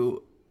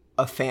to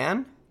a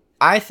fan.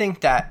 I think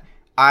that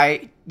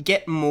I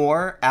get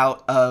more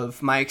out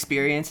of my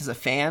experience as a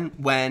fan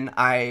when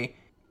I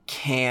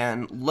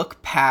can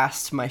look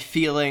past my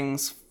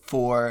feelings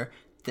for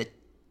the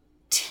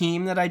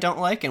team that I don't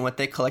like and what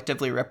they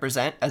collectively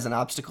represent as an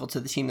obstacle to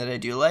the team that I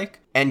do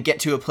like, and get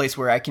to a place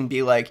where I can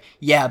be like,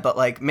 yeah, but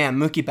like, man,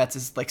 Mookie Betts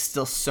is like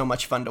still so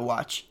much fun to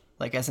watch.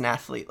 Like as an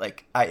athlete,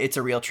 like it's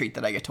a real treat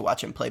that I get to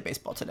watch him play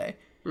baseball today.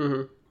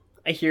 Mm-hmm.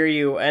 I hear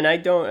you, and I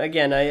don't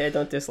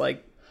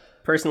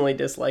personally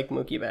dislike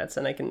Mookie Betts,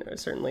 and I can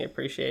certainly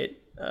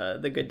appreciate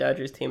the good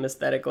Dodgers team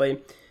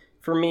aesthetically.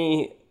 For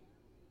me,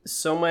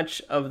 so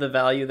much of the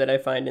value that I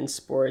find in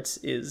sports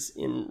is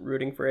in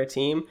rooting for a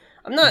team.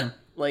 I'm not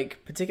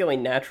like particularly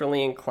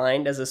naturally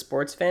inclined as a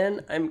sports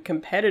fan. I'm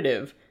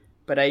competitive,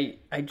 but I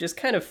just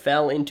kind of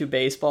fell into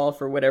baseball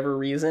for whatever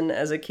reason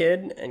as a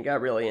kid and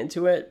got really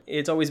into it.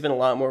 It's always been a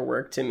lot more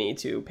work to me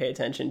to pay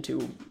attention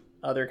to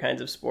other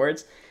kinds of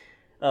sports.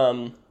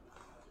 And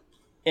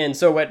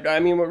so what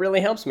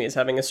really helps me is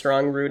having a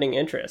strong rooting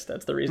interest.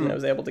 That's the reason I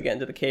was able to get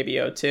into the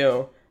KBO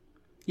too.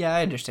 Yeah,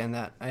 I understand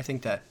that. I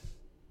think that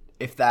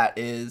if that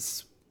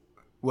is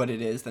what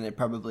it is, then it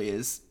probably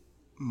is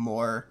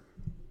more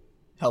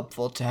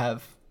helpful to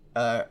have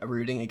a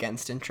rooting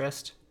against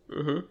interest.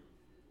 Mm-hmm.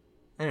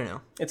 I don't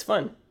know. It's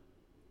fun.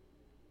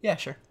 Yeah,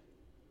 sure.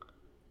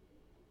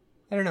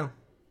 I don't know.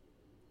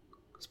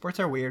 Sports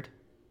are weird.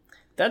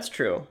 That's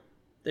true.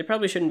 They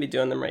probably shouldn't be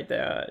doing them right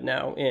there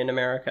now in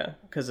America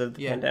because of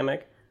the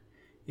pandemic.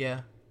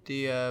 Yeah.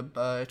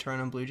 The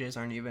Toronto Blue Jays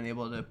aren't even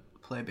able to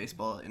play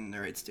baseball in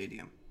their right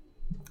stadium.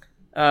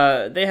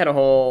 They had a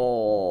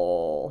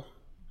whole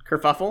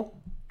kerfuffle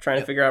trying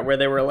to figure out where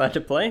they were allowed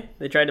to play.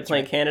 They tried to play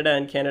in Canada,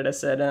 and Canada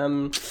said,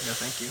 no,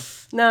 thank you.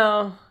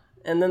 No.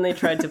 And then they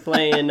tried to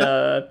play in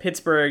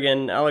Pittsburgh,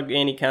 and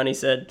Allegheny County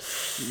said,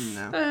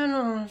 No. I don't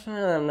know,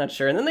 I'm not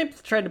sure. And then they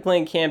tried to play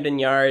in Camden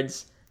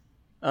Yards,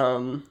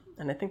 and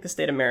I think the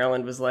state of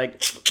Maryland was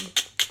like,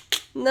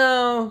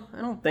 no, I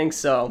don't think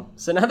so.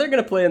 So now they're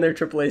going to play in their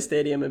AAA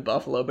stadium in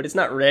Buffalo, but it's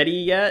not ready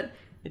yet.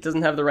 It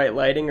doesn't have the right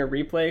lighting or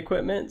replay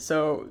equipment.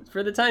 So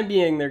for the time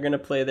being, they're going to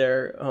play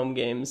their home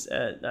games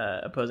at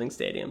opposing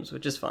stadiums,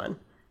 which is fun.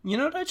 You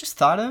know what I just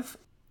thought of?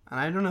 And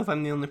I don't know if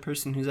I'm the only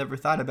person who's ever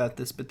thought about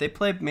this, but they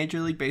play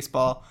Major League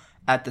Baseball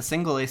at the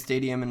Single A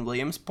Stadium in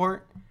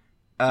Williamsport.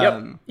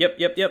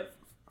 Yep.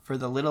 For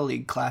the Little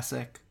League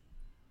Classic.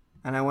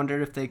 And I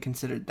wondered if they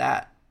considered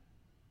that.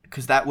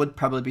 Because that would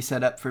probably be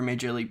set up for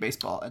Major League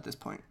Baseball at this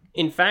point.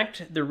 In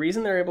fact, the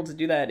reason they're able to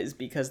do that is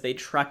because they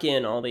truck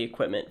in all the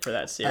equipment for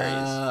that series.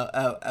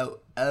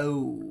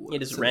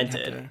 It is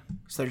rented.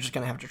 So they're just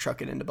going to have to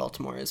truck it into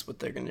Baltimore is what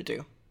they're going to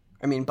do.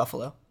 I mean,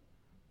 Buffalo.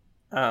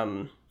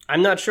 I'm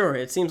not sure.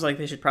 It seems like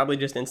they should probably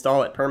just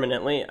install it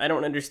permanently. I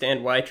don't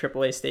understand why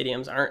AAA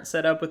stadiums aren't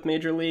set up with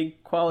Major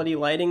League quality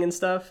lighting and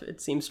stuff.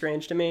 It seems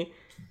strange to me.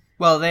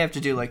 Well, they have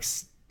to do I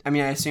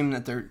assume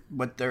that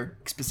what they're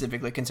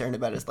specifically concerned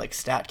about is like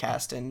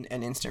StatCast and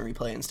instant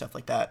replay and stuff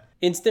like that.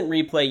 Instant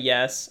replay,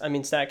 yes. I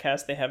mean,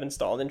 StatCast they have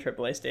installed in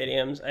AAA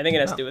stadiums. I think it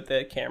has to do with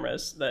the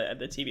cameras,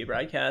 the TV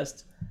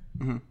broadcast.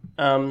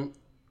 Mm-hmm.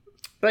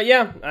 But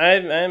yeah,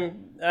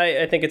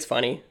 I think it's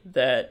funny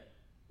that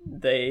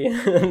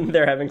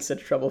they're having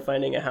such trouble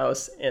finding a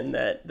house and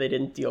that they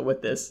didn't deal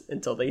with this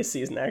until the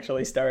season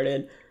actually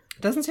started.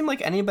 It doesn't seem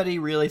like anybody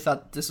really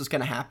thought this was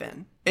going to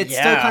happen. It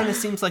still kind of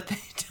seems like they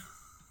don't.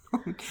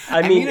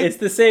 I mean, it's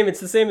the same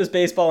as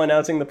baseball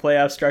announcing the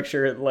playoff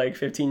structure like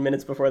 15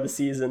 minutes before the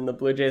season. The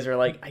Blue Jays are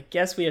like, I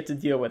guess we have to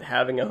deal with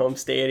having a home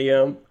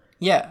stadium.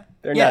 Yeah.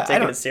 They're not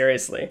taking it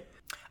seriously.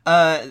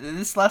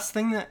 This last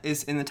thing that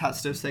is in the Tot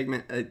Stove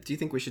segment, do you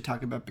think we should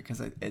talk about?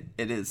 Because it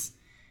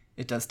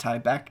does tie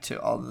back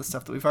to all of the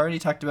stuff that we've already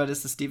talked about,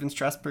 is the Steven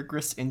Strasburg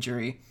wrist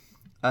injury,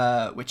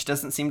 which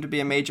doesn't seem to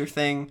be a major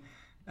thing.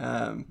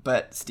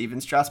 But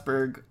Steven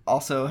Strasburg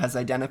also has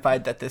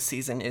identified that this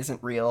season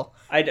isn't real.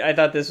 I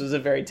thought this was a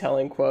very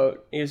telling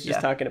quote. He was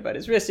just talking about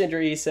his wrist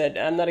injury. He said,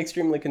 I'm not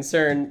extremely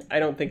concerned. I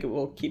don't think it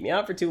will keep me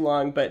out for too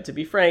long. But to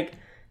be frank,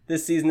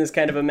 this season is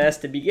kind of a mess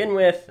to begin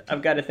with.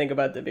 I've got to think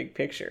about the big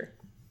picture.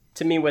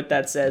 To me, what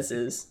that says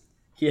is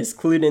he has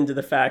clued into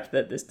the fact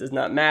that this does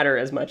not matter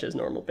as much as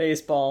normal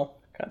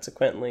baseball.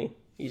 Consequently,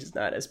 he's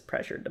not as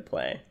pressured to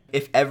play.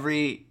 If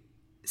every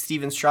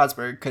Steven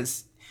Strasburg,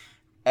 because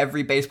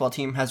every baseball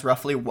team has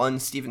roughly one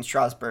Steven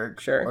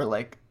Strasburg, or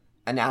like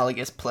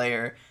analogous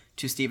player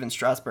to Steven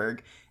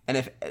Strasburg, and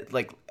if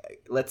like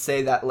let's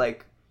say that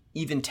like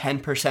even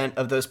 10%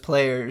 of those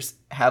players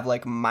have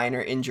like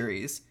minor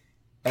injuries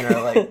and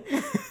are like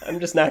I'm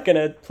just not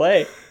gonna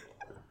play.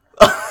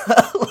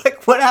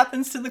 Like what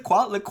happens to the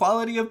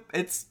quality of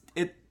it?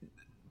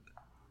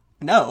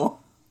 No,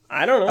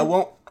 I don't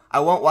know. I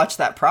won't watch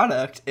that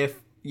product if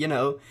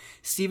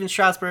Steven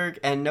Strasburg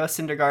and Noah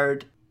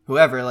Syndergaard,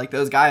 whoever, like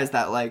those guys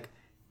that like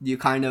you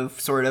kind of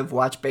sort of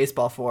watch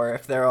baseball for,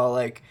 if they're all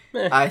like,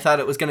 I thought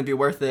it was going to be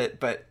worth it,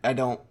 but I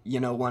don't,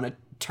 want to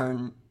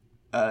turn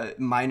a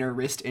minor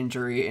wrist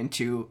injury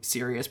into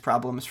serious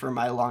problems for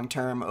my long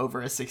term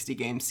over a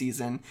 60-game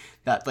season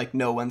that like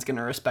no one's going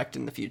to respect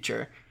in the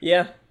future.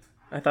 Yeah,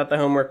 I thought the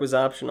homework was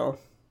optional.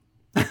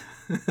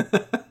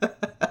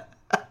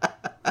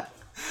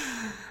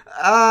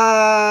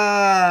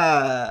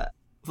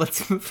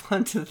 Let's move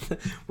on to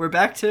we're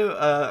back to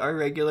our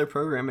regular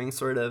programming,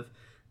 sort of,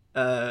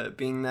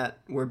 being that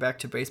we're back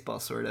to baseball,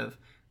 sort of,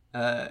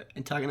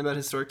 and talking about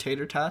historic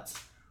tater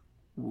tots.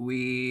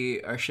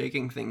 We are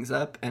shaking things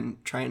up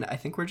and trying to, I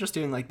think we're just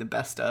doing like the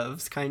best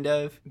ofs, kind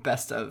of.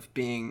 Best of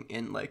being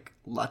in like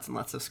lots and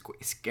lots of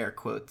scare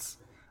quotes.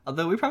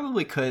 Although we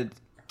probably could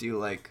do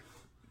like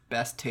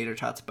best tater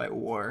tots by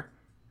war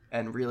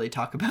and really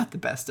talk about the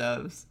best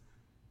ofs.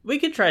 We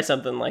could try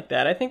something like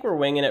that. I think we're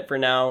winging it for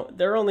now.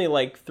 There are only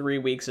like 3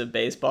 weeks of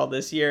baseball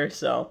this year,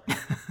 so,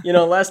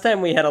 last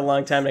time we had a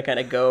long time to kind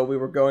of go. We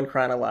were going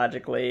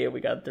chronologically. We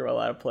got through a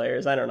lot of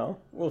players. I don't know.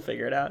 We'll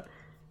figure it out.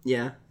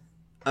 Yeah.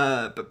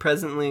 But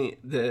presently,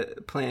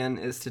 the plan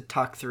is to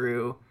talk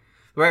through...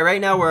 Right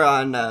now we're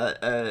on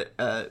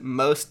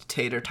most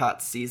Tater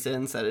Tots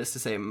seasons. That is to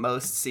say,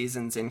 most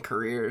seasons in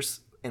careers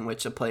in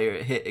which a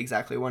player hit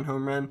exactly one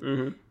home run.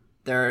 Mm-hmm.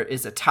 There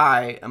is a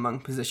tie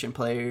among position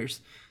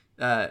players.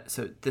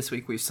 So this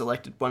week we've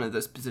selected one of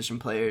those position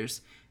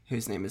players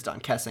whose name is Don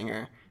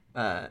Kessinger.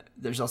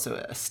 There's also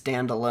a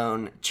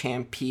standalone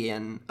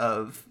champion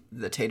of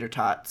the Tater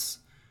Tots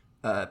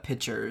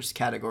pitchers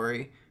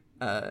category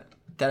that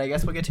I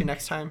guess we'll get to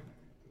next time.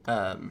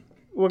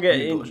 We'll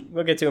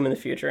get to him in the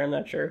future. I'm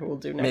not sure who we'll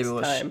do next maybe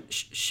we'll time.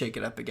 Shake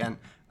it up again.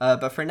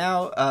 But for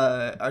now,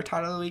 our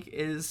title of the week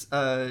is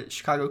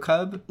Chicago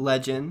Cub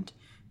legend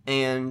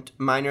and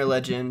minor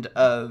legend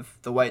of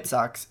the White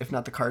Sox, if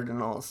not the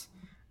Cardinals.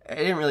 I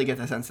didn't really get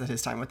the sense that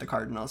his time with the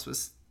Cardinals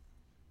was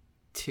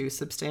too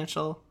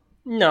substantial.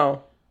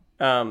 No.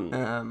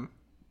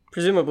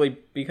 Presumably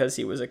because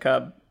he was a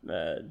Cub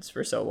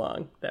for so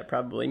long. That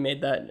probably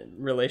made that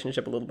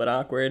relationship a little bit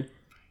awkward.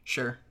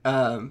 Sure.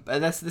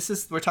 But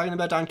we're talking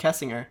about Don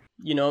Kessinger.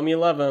 You know him, you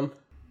love him.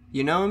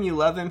 You know him, you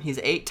love him. He's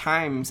 8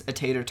 times a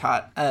Tater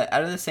Tot.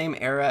 Out of the same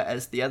era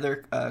as the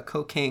other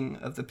co-king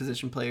of the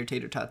position player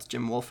Tater Tots,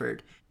 Jim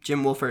Wolford.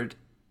 Jim Wolford,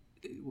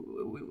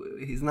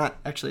 he's not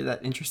actually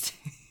that interesting.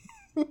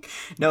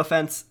 No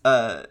offense.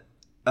 But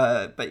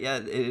yeah,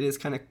 it is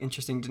kind of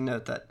interesting to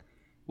note that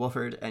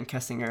Wolford and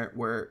Kessinger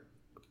were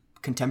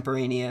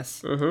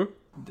contemporaneous.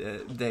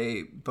 Mm-hmm.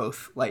 They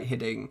both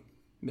light-hitting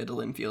middle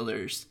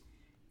infielders.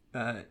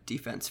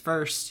 Defense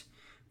first.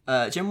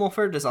 Jim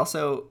Wolford is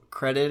also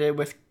credited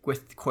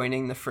with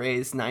coining the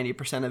phrase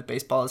 90% of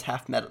baseball is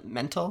half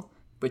mental,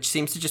 which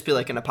seems to just be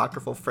like an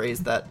apocryphal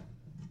phrase that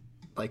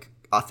like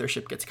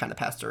authorship gets kind of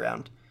passed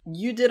around.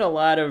 You did a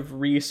lot of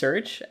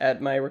research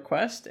at my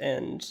request,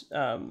 and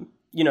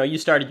you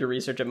started your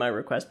research at my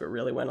request, but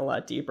really went a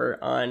lot deeper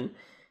on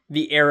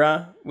the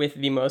era with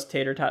the most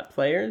Tater Tot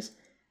players.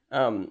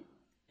 And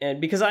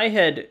because I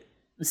had,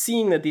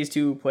 seeing that these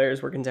two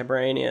players were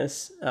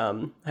contemporaneous,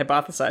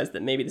 hypothesized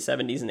that maybe the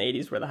 70s and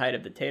 80s were the height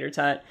of the Tater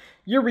Tot.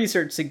 Your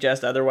research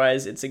suggests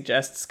otherwise. It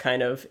suggests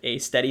kind of a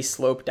steady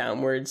slope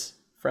downwards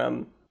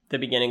from the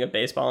beginning of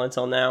baseball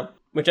until now,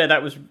 which I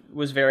thought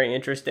was very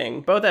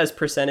interesting, both as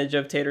percentage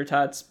of Tater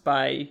Tots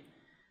by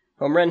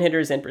home run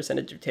hitters and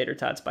percentage of Tater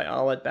Tots by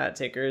all at-bat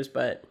takers.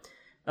 But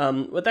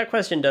what that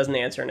question doesn't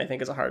answer, and I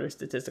think is a harder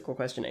statistical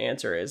question to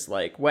answer, is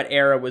like what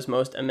era was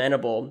most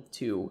amenable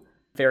to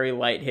very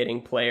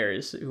light-hitting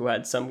players who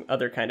had some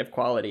other kind of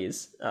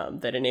qualities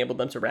that enabled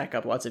them to rack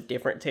up lots of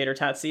different Tater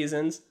Tot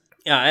seasons.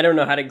 I don't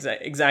know how to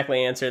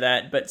exactly answer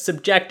that, but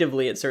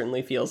subjectively it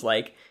certainly feels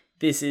like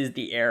this is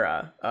the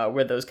era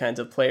where those kinds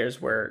of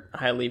players were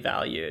highly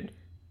valued.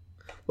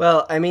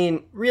 Well, I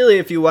mean, really,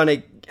 if you want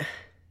to...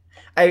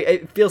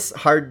 it feels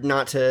hard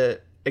not to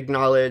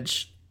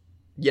acknowledge,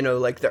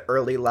 like the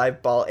early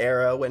live ball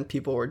era when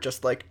people were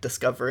just like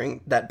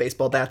discovering that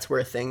baseball bats were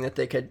a thing that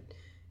they could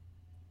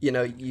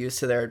use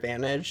to their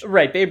advantage.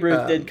 Right. Babe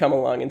Ruth did come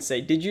along and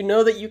say, did you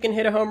know that you can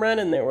hit a home run?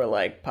 And they were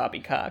like,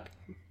 poppycock.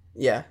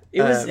 Yeah.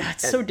 It was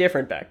so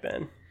different back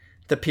then.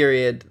 The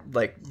period,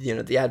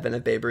 the advent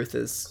of Babe Ruth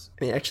is,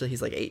 actually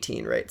he's like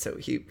 18, right? So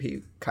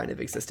he kind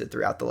of existed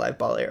throughout the live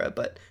ball era.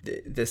 But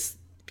this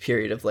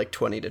period of like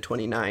 20 to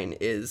 29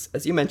 is,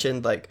 as you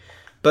mentioned, like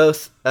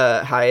both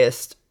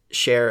highest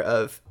share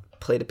of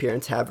plate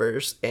appearance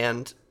havers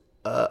and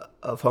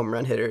of home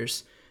run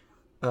hitters,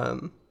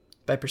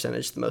 by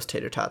percentage, the most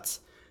Tater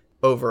Tots.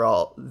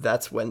 Overall,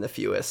 that's when the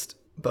fewest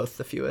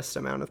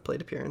amount of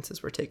plate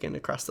appearances were taken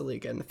across the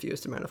league and the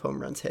fewest amount of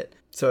home runs hit.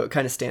 So it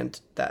kind of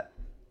stands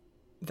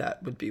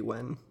that would be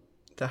when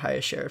the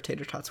highest share of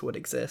Tater Tots would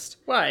exist.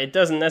 Well, it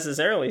doesn't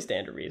necessarily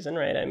stand to reason,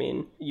 right?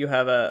 You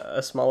have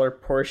a smaller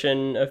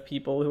portion of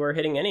people who are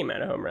hitting any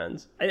amount of home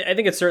runs. I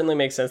think it certainly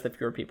makes sense that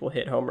fewer people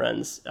hit home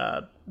runs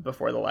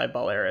before the live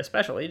ball era,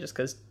 especially just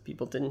because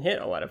people didn't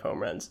hit a lot of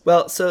home runs.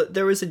 Well, so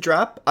there was a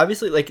drop.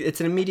 Obviously, it's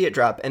an immediate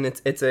drop, and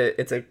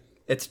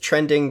it's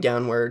trending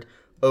downward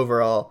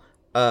overall.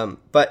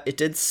 But it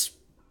did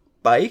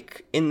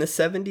spike in the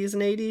 70s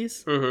and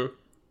 80s.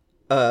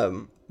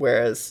 Mm-hmm.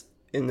 Whereas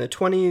in the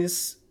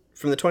 20s,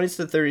 from the 20s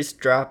to the 30s, it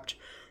dropped.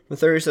 From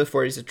the 30s to the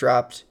 40s, it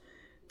dropped.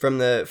 From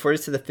the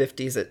 40s to the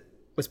 50s, it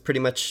was pretty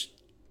much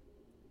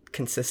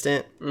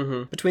consistent.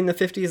 Mm-hmm. Between the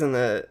 50s and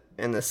the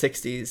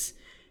 60s,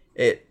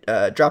 it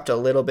dropped a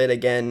little bit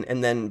again,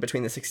 and then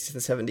between the 60s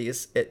and the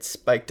 70s, it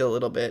spiked a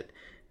little bit.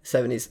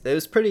 70s, it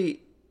was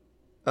pretty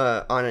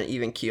on an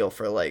even keel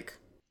for like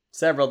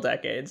several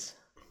decades.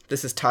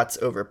 This is Tots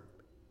over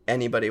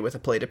anybody with a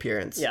plate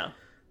appearance. Yeah,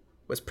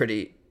 was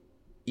pretty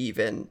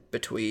even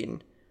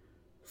between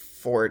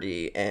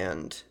 40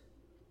 and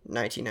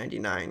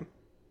 1999.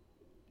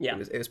 Yeah,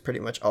 it was pretty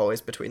much always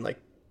between like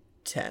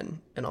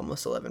 10 and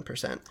almost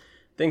 11%.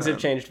 Things have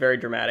changed very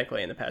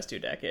dramatically in the past 2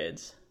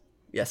 decades.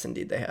 Yes,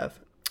 indeed they have.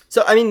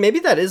 So maybe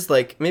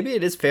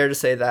it is fair to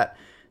say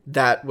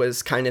that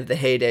was kind of the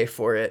heyday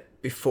for it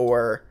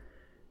before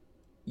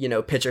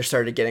pitchers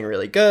started getting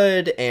really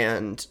good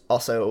and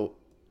also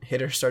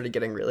hitters started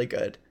getting really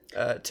good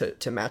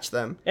to match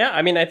them. Yeah,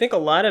 I think a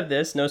lot of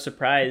this, no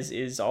surprise,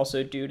 is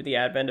also due to the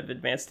advent of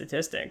advanced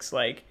statistics.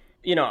 Like,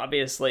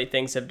 obviously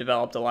things have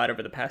developed a lot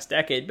over the past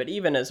decade, but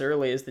even as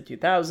early as the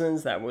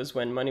 2000s, that was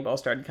when Moneyball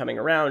started coming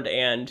around,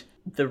 and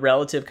the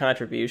relative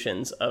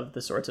contributions of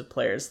the sorts of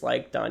players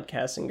like Don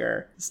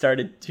Kessinger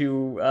started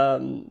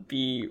to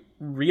be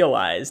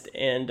realized.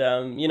 And,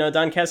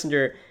 Don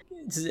Kessinger,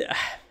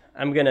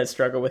 I'm going to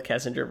struggle with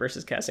Kessinger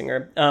versus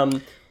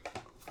Kessinger.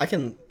 I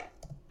can...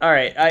 All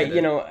right,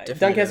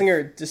 Don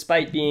Kessinger,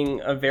 despite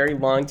being a very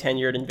long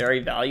tenured and very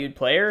valued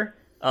player,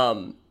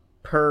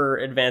 per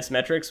advanced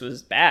metrics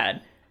was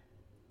bad.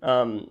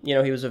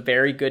 He was a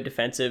very good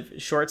defensive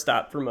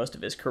shortstop for most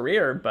of his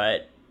career,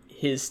 but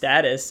his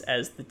status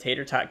as the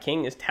Tater Tot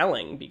King is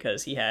telling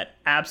because he had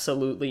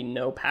absolutely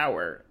no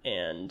power,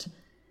 and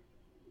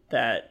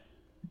that,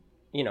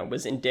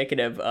 was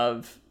indicative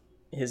of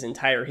his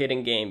entire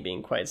hitting game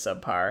being quite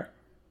subpar.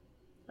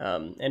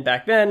 And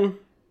back then,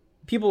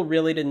 people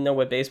really didn't know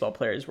what baseball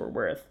players were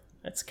worth.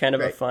 It's kind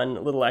of a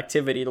fun little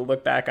activity to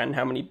look back on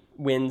how many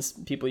wins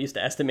people used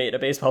to estimate a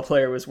baseball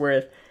player was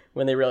worth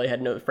when they really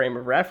had no frame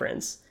of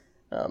reference.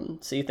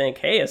 So you think,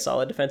 hey, a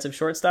solid defensive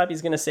shortstop,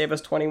 he's going to save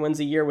us 20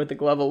 wins a year with the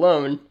glove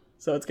alone,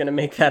 so it's going to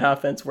make that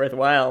offense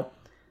worthwhile.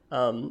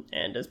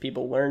 And as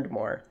people learned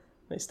more,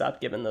 they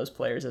stopped giving those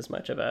players as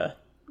much of a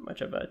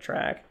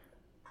track.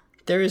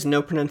 There is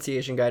no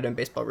pronunciation guide on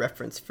Baseball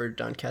Reference for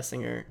Don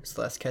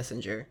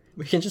Kessinger/Kessinger.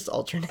 We can just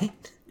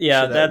alternate.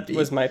 Yeah, that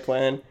was my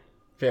plan.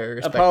 Very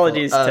respectful.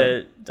 Apologies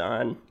to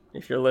Don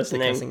if you're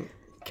listening.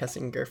 The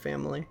Kessinger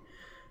family.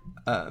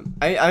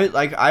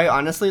 I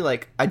honestly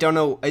I don't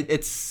know.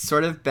 It's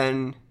sort of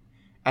been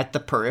at the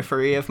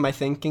periphery of my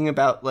thinking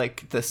about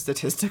like the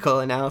statistical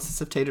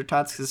analysis of tater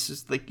tots, because it's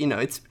just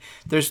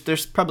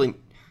there's probably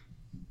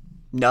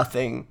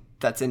nothing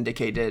that's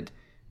indicated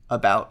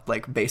about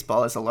like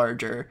baseball as a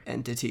larger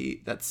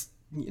entity that's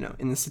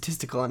in the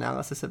statistical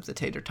analysis of the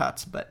tater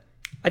tots, but.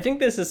 I think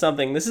this is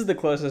the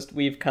closest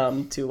we've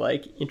come to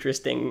like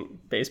interesting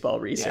baseball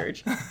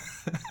research.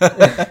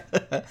 Yeah.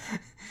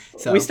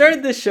 So. We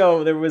started this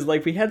show,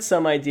 we had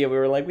some idea, we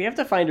were like, we have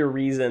to find a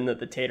reason that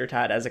the tater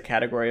tot as a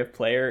category of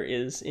player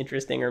is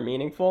interesting or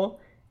meaningful.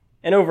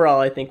 And overall,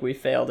 I think we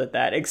failed at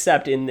that,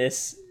 except in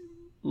this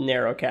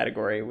narrow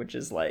category, which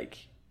is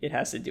like, it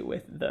has to do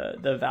with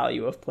the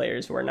value of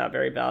players who are not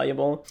very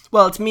valuable.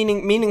 Well, it's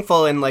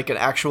meaningful in like an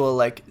actual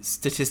like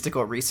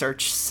statistical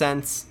research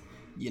sense.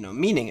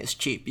 Meaning is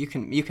cheap. You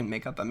can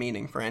make up a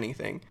meaning for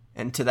anything.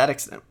 And to that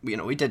extent,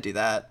 we did do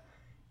that.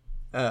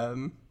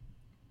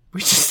 We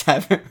just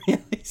haven't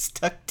really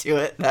stuck to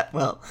it that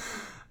well.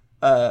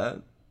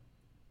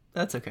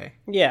 That's okay.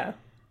 Yeah.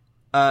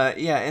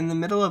 In the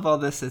middle of all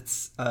this,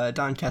 it's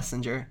Don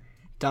Kessinger.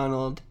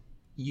 Donald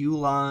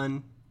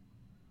Ulan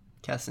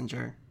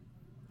Kessinger.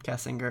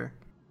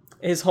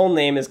 His whole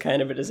name is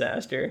kind of a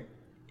disaster.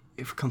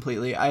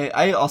 Completely.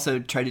 I also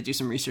tried to do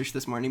some research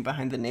this morning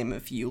behind the name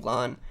of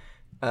Ulan.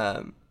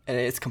 And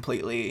it's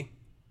completely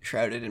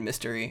shrouded in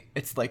mystery.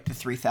 It's like the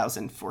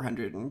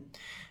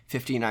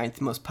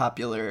 3,459th most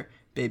popular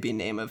baby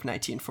name of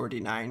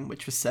 1949,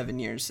 which was 7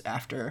 years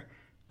after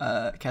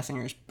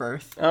Kessinger's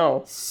birth.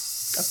 Oh,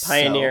 a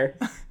pioneer.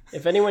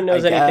 If anyone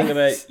knows anything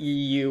about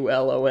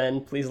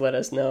EULON, please let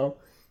us know.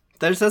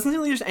 There doesn't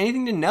really there's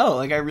anything to know.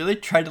 Like, I really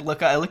tried to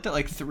I looked at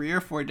like 3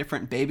 or 4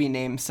 different baby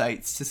name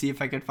sites to see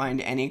if I could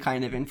find any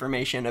kind of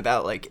information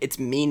about like its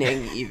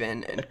meaning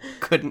even, and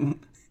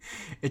couldn't.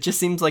 It just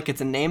seems like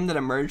it's a name that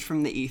emerged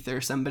from the ether.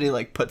 Somebody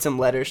like put some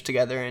letters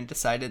together and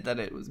decided that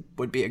it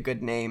would be a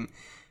good name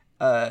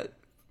for,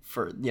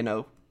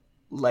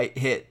 light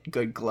hit,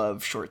 good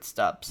glove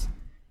shortstops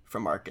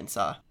from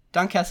Arkansas.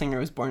 Don Kessinger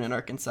was born in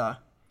Arkansas.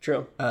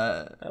 True.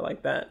 I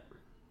like that.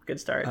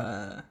 Good start.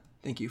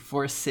 Thank you.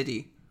 Forest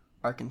City,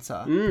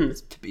 Arkansas,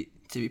 to be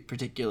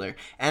particular.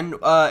 And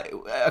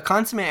a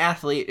consummate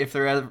athlete, if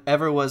there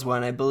ever was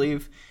one. I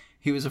believe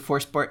he was a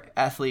 4-sport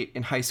athlete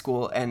in high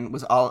school and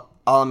was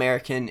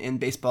All-American in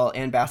baseball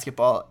and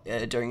basketball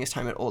during his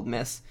time at Ole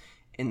Miss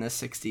in the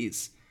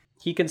 60s.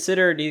 He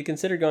considered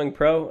going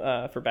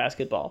pro for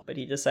basketball, but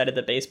he decided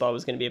that baseball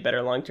was going to be a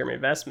better long-term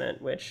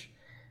investment, which,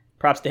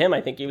 props to him,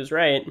 I think he was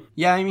right.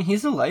 Yeah, I mean,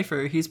 he's a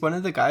lifer. He's one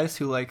of the guys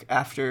who, like,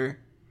 after...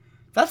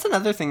 That's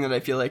another thing that I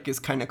feel like is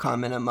kind of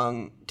common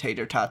among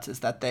tater tots,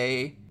 is that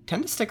they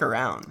tend to stick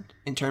around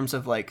in terms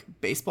of, like,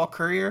 baseball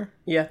career.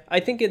 Yeah, I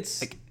think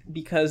it's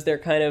because they're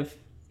kind of,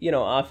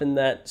 often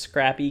that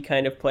scrappy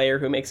kind of player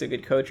who makes a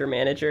good coach or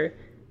manager.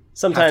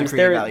 Sometimes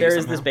there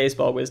is this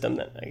baseball wisdom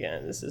that,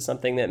 again, this is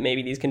something that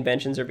maybe these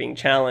conventions are being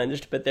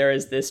challenged, but there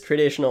is this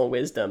traditional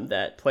wisdom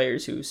that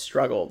players who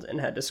struggled and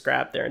had to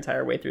scrap their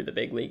entire way through the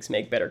big leagues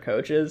make better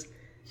coaches.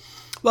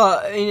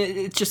 Well, I mean,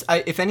 it's just,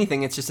 if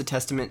anything, it's just a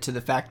testament to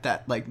the fact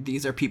that, like,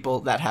 these are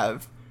people that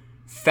have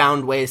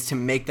found ways to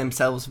make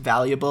themselves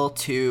valuable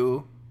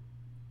to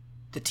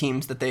the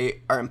teams that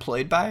they are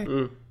employed by.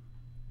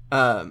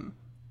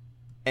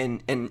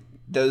 And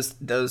those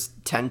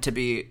tend to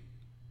be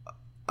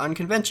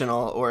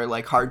unconventional or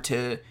like hard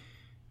to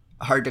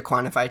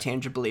quantify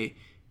tangibly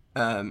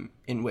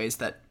in ways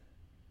that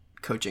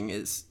coaching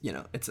is,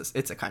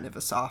 it's a kind of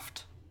a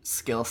soft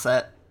skill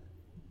set.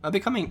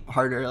 becoming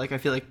harder. Like I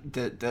feel like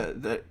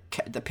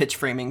the pitch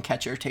framing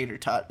catcher tater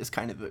tot is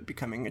kind of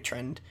becoming a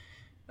trend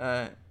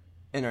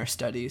in our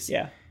studies.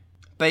 Yeah.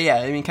 But yeah,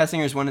 I mean,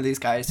 Kessinger is one of these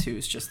guys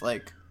who's just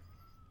like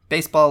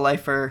baseball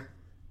lifer.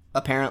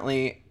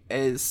 Apparently,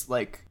 is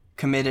like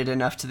committed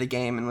enough to the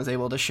game and was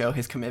able to show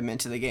his commitment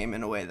to the game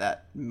in a way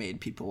that made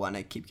people want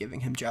to keep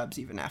giving him jobs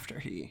even after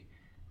he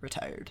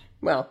retired.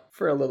 Well,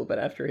 for a little bit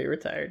after he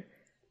retired.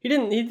 He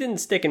didn't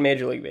stick in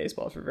Major League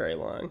Baseball for very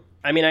long.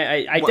 I mean,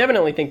 I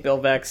definitely think Bill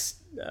Veeck's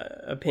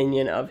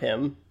opinion of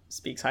him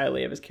speaks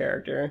highly of his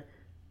character.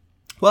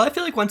 Well, I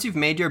feel like once you've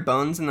made your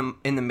bones in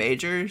the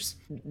majors,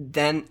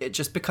 then it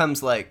just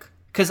becomes like,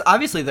 because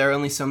obviously there are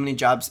only so many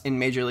jobs in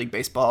Major League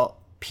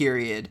Baseball,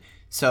 period.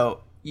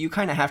 So you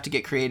kind of have to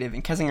get creative.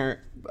 And Kessinger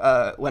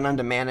went on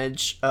to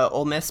manage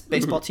Ole Miss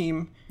baseball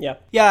team. Yeah.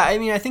 Yeah, I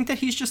mean, I think that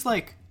he's just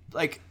like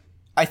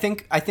I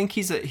think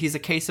he's a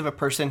case of a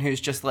person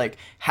who's just like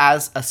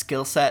has a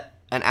skill set,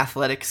 an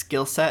athletic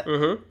skill set,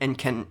 and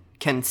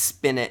can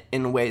spin it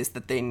in ways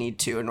that they need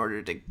to in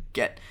order to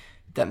get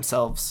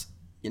themselves,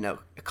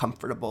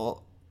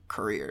 comfortable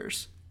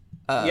careers.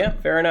 Yeah,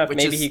 fair enough.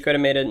 Maybe he could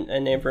have made a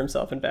name for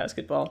himself in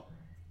basketball.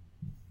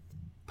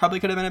 Probably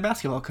could have been a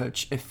basketball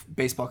coach if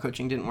baseball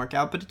coaching didn't work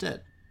out, but it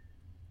did.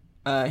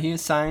 He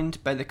was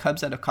signed by the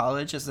Cubs out of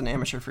college as an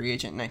amateur free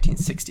agent in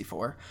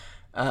 1964.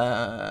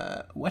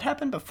 What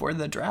happened before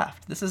the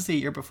draft? This is the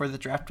year before the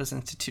draft was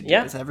instituted.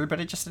 Yeah. Was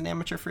everybody just an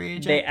amateur free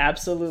agent? They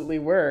absolutely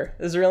were.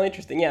 This is really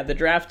interesting. Yeah, the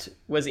draft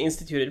was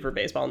instituted for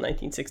baseball in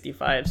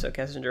 1965, so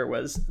Kessinger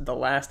was the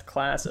last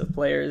class of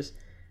players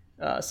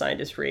signed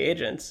as free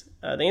agents.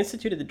 They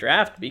instituted the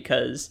draft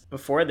because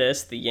before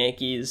this, the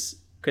Yankees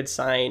could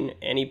sign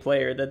any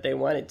player that they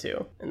wanted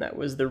to, and that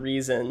was the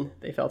reason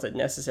they felt it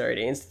necessary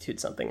to institute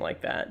something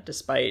like that,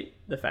 despite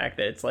the fact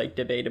that it's like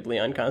debatably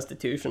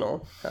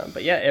unconstitutional.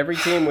 But yeah, every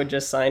team would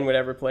just sign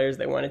whatever players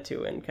they wanted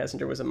to, and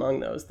Kessinger was among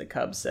those. The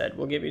Cubs said,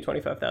 "We'll give you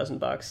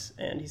 $25,000,"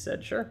 and he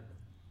said, "Sure."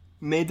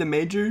 Made the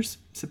majors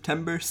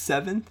September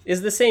 7th.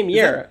 Is the same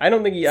year. I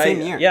don't think he... Same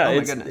year. Yeah, oh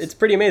my goodness. It's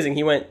pretty amazing.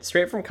 He went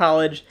straight from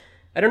college.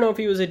 I don't know if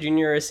he was a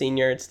junior or a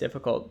senior. It's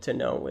difficult to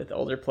know with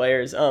older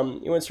players.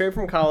 He went straight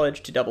from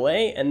college to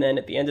AA, and then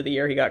at the end of the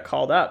year, he got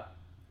called up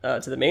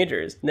to the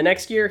majors. The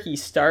next year, he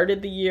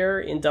started the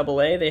year in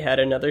AA. They had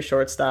another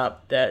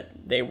shortstop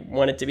that they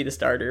wanted to be the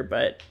starter,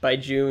 but by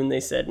June, they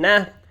said,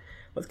 nah,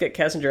 let's get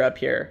Kessinger up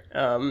here.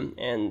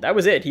 And that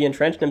was it. He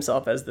entrenched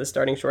himself as the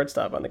starting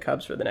shortstop on the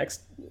Cubs for the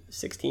next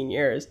 16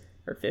 years,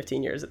 or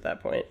 15 years at that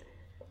point.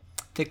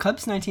 The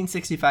Cubs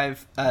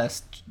 1965, the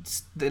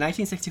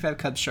 1965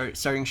 Cubs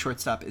starting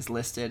shortstop is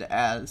listed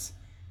as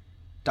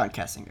Don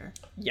Kessinger.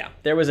 Yeah,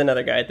 there was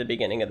another guy at the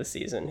beginning of the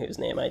season whose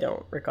name I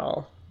don't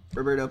recall.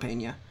 Roberto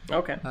Pena.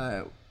 Okay.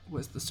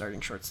 Was the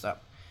starting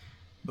shortstop.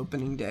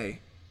 Opening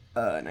day,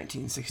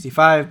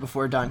 1965,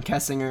 before Don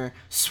Kessinger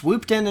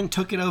swooped in and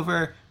took it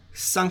over,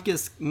 sunk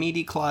his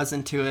meaty claws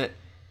into it,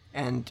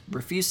 and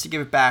refused to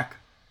give it back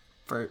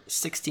for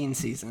 16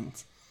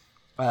 seasons.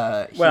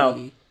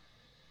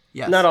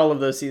 Yes. Not all of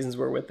those seasons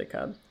were with the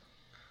Cubs.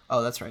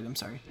 Oh, that's right. I'm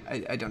sorry.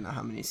 I don't know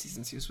how many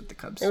seasons he was with the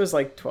Cubs. It was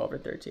like 12 or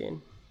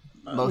 13.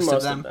 Most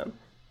of them.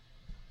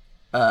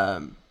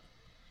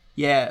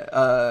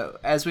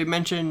 As we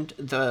mentioned,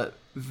 the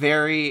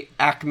very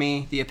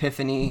the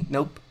epiphany,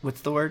 what's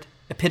the word?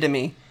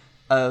 Epitome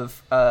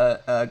of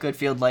a good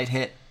field light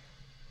hit.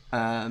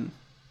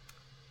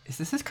 Is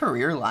this his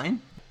career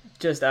line?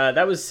 Just,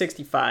 that was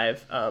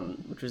 65,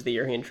 which was the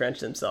year he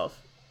entrenched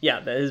himself.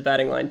 Yeah, his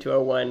batting line,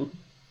 201.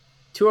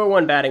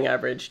 201 batting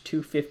average,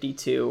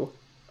 252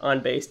 on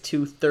base,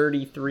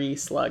 233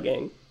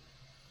 slugging.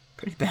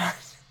 Pretty bad.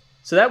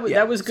 So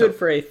that was good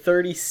for a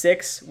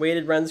 36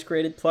 weighted runs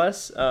created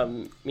plus,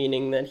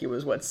 meaning that he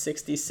was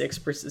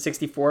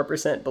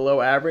 64%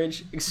 below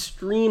average.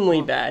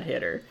 Extremely bad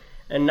hitter,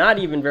 and not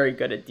even very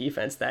good at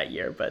defense that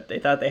year. But they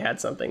thought they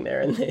had something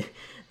there, and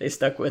they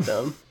stuck with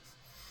him.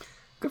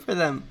 Good for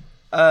them.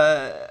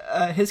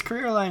 His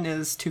career line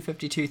is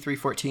 252,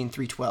 314,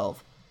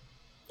 312.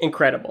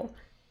 Incredible.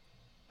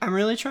 I'm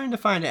really trying to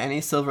find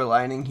any silver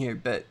lining here,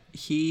 but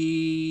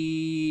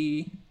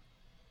he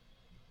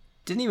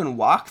didn't even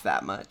walk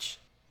that much.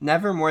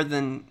 Never more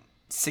than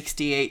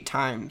 68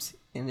 times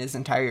in his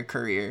entire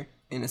career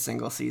in a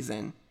single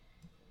season.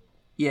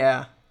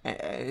 Yeah.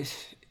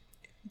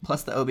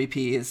 Plus the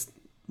OBP is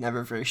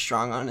never very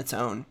strong on its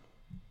own.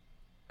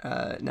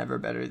 Never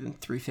better than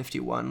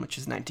 351, which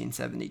is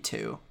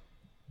 1972.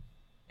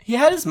 He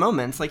had his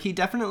moments. Like, he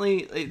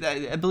definitely...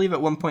 I believe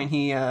at one point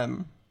he...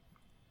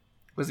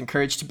 was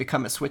encouraged to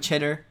become a switch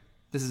hitter.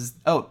 This is,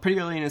 pretty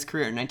early in his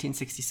career,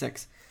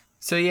 1966.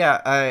 So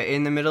yeah,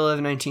 in the middle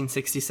of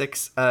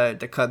 1966,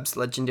 the Cubs'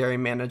 legendary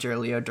manager,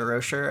 Leo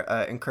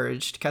Durocher,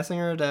 encouraged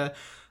Kessinger to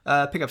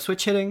pick up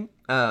switch hitting,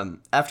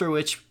 after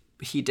which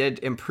he did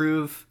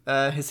improve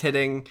his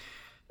hitting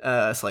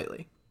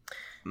slightly.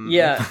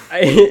 Yeah,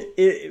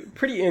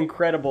 pretty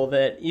incredible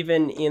that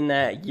even in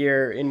that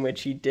year in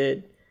which he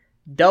did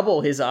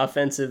double his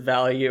offensive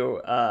value,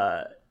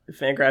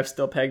 Fangraphs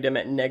still pegged him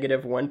at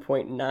negative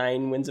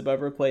 1.9 wins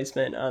above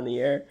replacement on the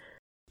year.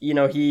 You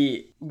know,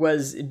 he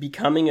was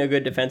becoming a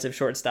good defensive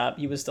shortstop.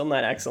 He was still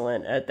not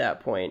excellent at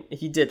that point.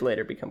 He did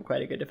later become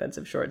quite a good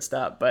defensive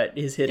shortstop, but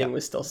his hitting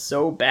was still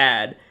so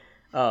bad,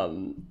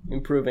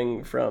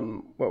 improving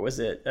from, what was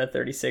it, a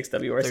 36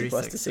 WRC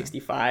plus to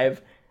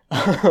 65,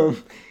 that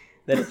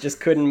it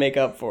just couldn't make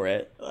up for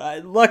it.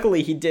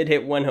 Luckily, he did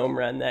hit 1 home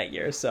run that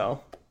year,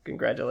 so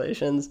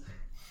congratulations.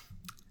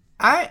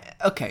 We'll get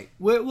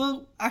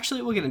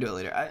into it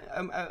later.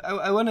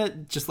 I want to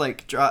just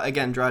like draw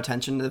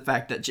attention to the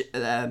fact that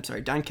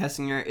Don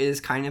Kessinger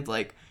is kind of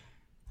like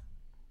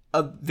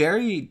a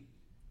very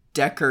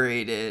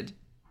decorated,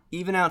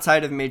 even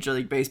outside of Major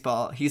League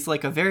Baseball. He's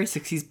like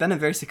he's been a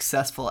very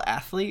successful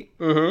athlete.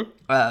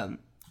 Mm-hmm.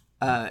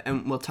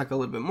 And we'll talk a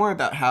little bit more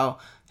about how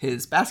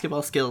his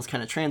basketball skills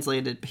kind of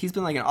translated. But he's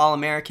been like an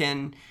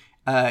All-American,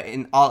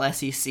 in All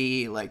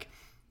SEC, like,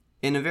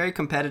 in a very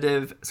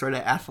competitive sort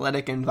of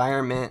athletic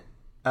environment,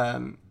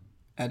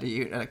 at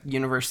a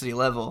university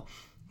level.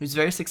 He's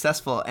very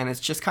successful, and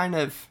it's just kind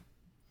of,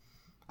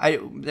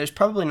 there's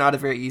probably not a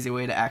very easy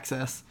way to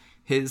access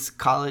his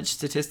college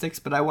statistics,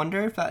 but I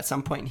wonder if at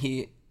some point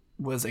he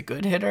was a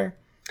good hitter,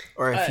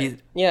 or if he...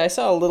 Yeah, I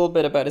saw a little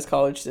bit about his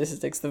college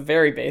statistics, the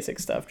very basic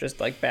stuff, just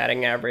like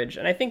batting average,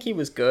 and I think he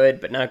was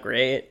good, but not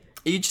great.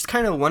 You just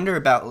kind of wonder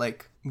about,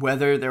 like,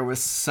 whether there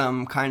was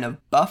some kind of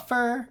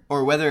buffer,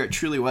 or whether it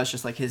truly was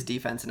just like his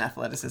defense and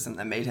athleticism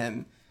that made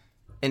him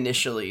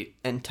initially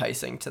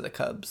enticing to the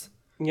Cubs.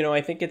 You know,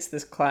 I think it's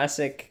this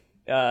classic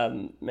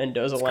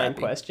Mendoza line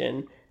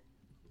question,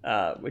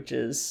 which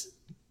is,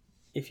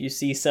 if you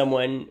see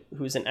someone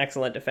who's an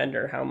excellent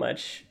defender, how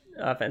much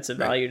offensive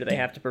value do they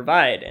have to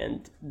provide?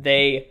 And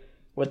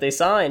what they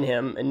saw in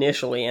him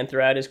initially and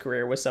throughout his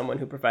career was someone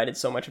who provided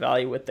so much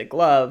value with the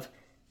glove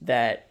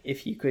that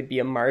if he could be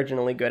a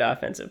marginally good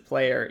offensive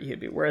player, he'd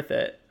be worth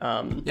it.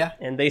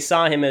 And they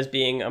saw him as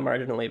being a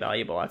marginally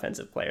valuable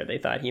offensive player. They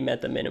thought he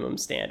met the minimum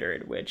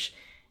standard, which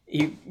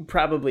he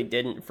probably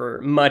didn't for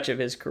much of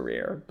his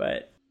career.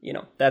 But, you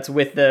know, that's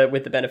with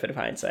the benefit of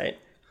hindsight.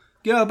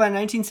 You know, by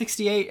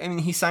 1968, I mean,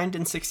 he signed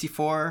in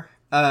 64,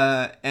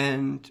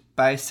 and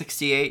by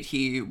 68,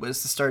 he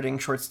was the starting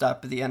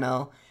shortstop of the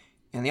NL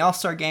in the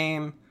All-Star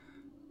game.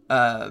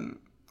 At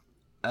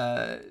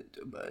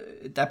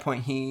that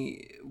point,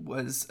 he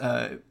was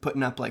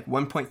putting up like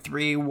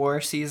 1.3 WAR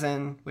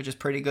season, which is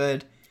pretty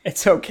good.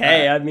 It's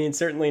okay. I mean,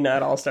 certainly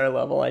not all-star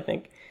level. I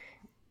think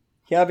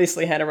he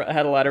obviously had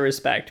a lot of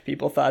respect.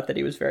 People thought that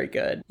he was very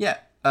good. Yeah.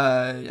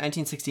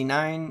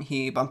 1969,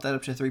 he bumped that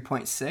up to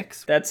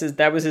 3.6.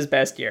 That was his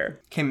best year.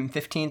 Came in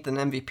 15th in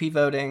MVP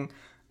voting.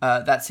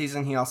 That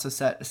season, he also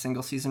set a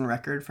single-season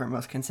record for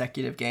most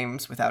consecutive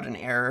games without an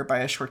error by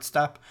a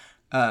shortstop.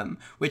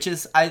 Which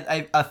is,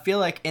 I feel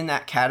like in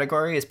that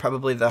category is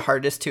probably the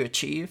hardest to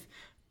achieve.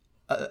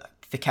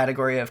 The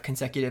category of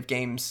consecutive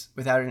games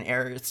without an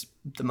error, it's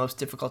the most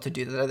difficult to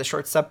do that at the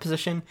shortstop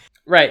position.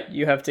 Right,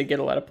 you have to get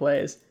a lot of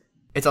plays.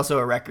 It's also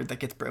a record that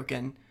gets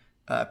broken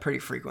pretty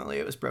frequently.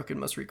 It was broken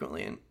most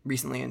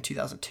recently in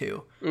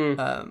 2002.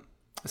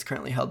 It's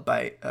currently held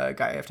by a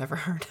guy I've never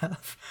heard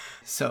of.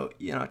 So,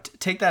 you know,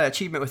 take that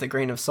achievement with a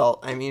grain of salt.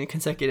 I mean,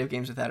 consecutive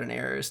games without an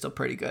error is still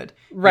pretty good.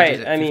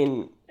 Right. I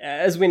mean,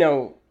 as we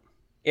know,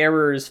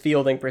 errors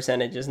fielding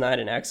percentage is not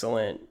an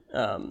excellent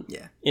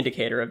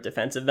indicator of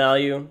defensive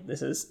value.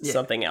 This is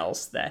something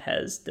else that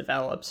has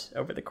developed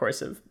over the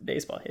course of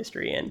baseball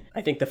history. And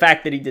I think the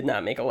fact that he did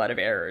not make a lot of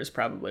errors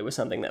probably was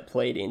something that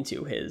played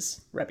into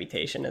his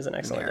reputation as an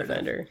excellent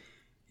defender.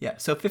 Yeah,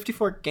 so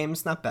 54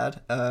 games, not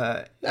bad.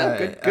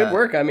 Good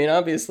work. I mean,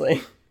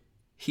 obviously.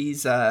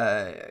 He's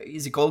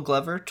a Gold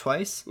Glover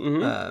twice,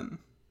 and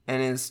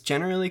is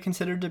generally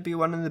considered to be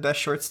one of the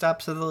best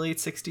shortstops of the late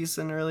 60s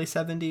and early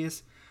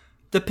 70s.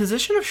 The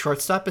position of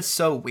shortstop is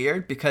so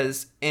weird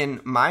because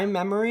in my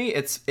memory,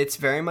 it's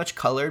very much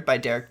colored by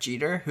Derek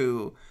Jeter,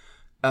 who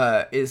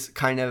is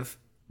kind of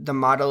the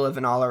model of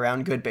an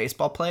all-around good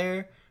baseball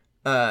player.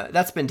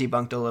 That's been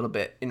debunked a little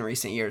bit in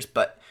recent years,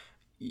 but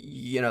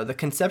you know, the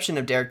conception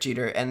of Derek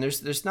Jeter, and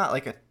there's not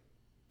like a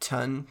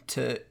ton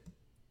to,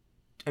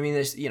 I mean,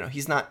 there's, you know,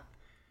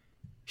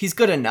 he's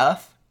good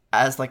enough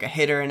as like a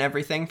hitter and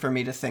everything for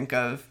me to think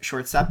of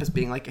shortstop as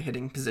being like a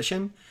hitting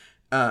position.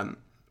 But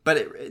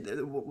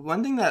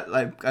one thing that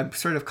I'm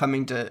sort of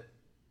coming to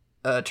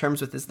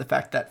terms with is the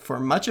fact that for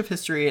much of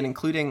history, and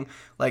including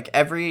like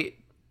every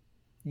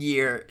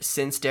year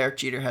since Derek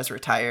Jeter has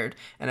retired,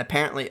 and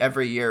apparently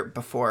every year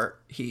before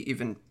he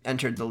even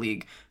entered the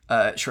league,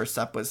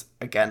 shortstop was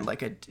again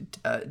like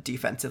a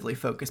defensively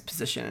focused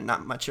position and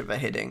not much of a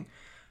hitting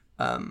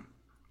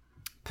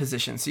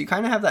position. So you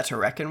kind of have that to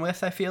reckon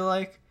with, I feel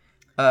like,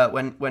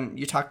 when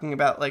you're talking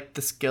about like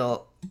the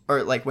skill,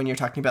 or like when you're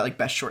talking about like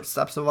best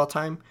shortstops of all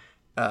time.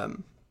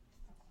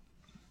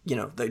 You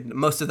know,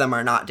 most of them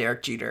are not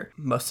Derek Jeter.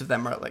 Most of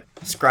them are like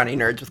scrawny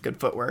nerds with good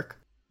footwork.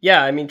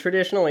 Yeah, I mean,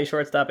 traditionally,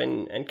 shortstop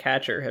and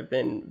catcher have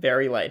been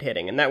very light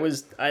hitting. And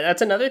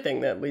that's another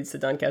thing that leads to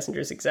Don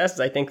Kessinger's success,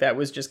 is I think that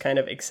was just kind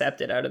of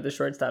accepted out of the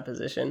shortstop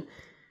position.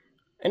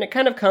 And it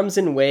kind of comes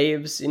in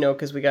waves,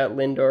 because we got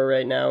Lindor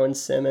right now and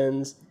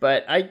Simmons.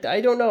 But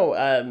I don't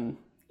know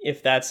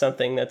if that's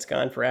something that's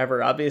gone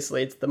forever.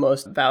 Obviously, it's the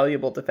most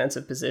valuable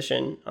defensive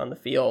position on the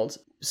field.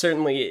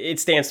 Certainly, it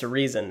stands to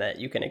reason that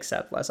you can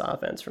accept less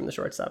offense from the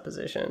shortstop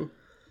position.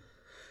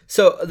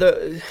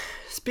 So,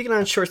 speaking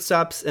on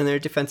shortstops and their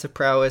defensive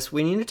prowess,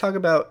 we need to talk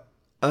about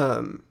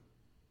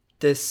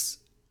this,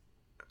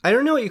 I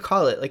don't know what you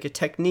call it, like a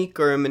technique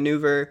or a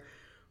maneuver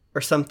or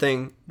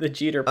something. The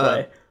Jeter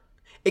play.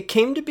 It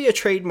came to be a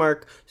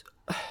trademark.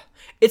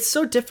 It's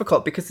so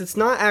difficult because it's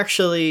not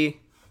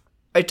actually,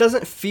 it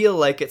doesn't feel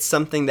like it's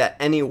something that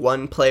any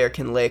one player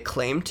can lay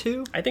claim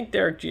to. I think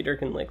Derek Jeter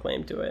can lay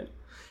claim to it.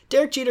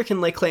 Derek Jeter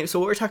can lay claim. So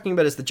what we're talking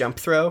about is the jump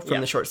throw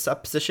from the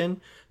shortstop position,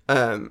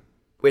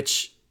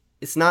 which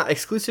is not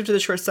exclusive to the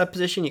shortstop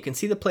position. You can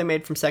see the play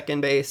made from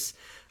second base.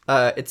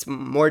 It's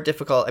more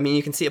difficult. I mean,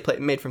 you can see a play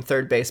made from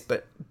third base,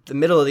 but the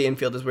middle of the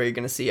infield is where you're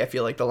going to see, I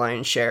feel like, the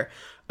lion's share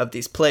of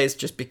these plays,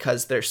 just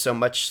because there's so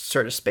much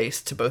sort of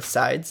space to both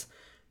sides.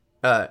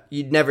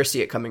 You'd never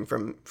see it coming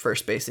from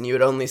first base, and you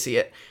would only see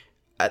it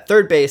at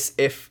third base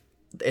if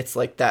it's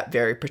like that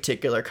very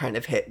particular kind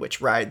of hit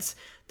which rides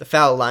the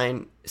foul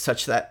line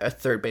such that a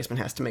third baseman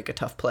has to make a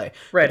tough play.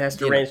 Right, has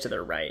to range to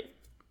their right.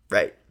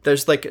 Right.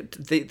 There's like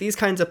these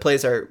kinds of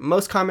plays are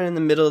most common in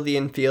the middle of the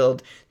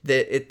infield.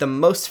 The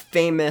most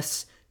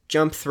famous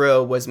jump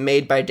throw was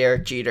made by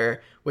Derek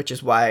Jeter, which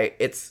is why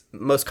it's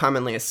most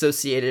commonly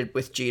associated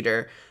with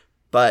Jeter.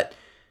 But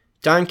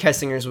Don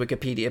Kessinger's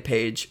Wikipedia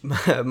page,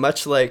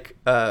 much like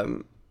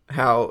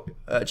how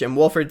Jim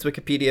Wolford's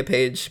Wikipedia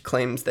page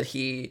claims that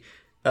he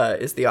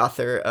is the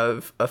author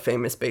of a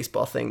famous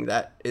baseball thing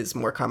that is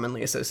more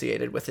commonly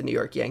associated with the New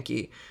York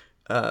Yankee,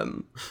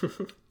 Don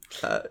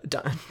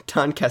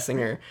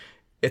Kessinger,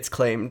 it's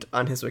claimed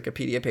on his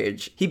Wikipedia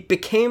page. He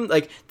became,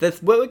 like,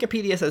 what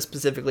Wikipedia says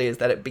specifically is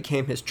that it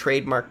became his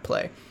trademark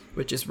play,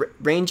 which is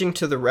ranging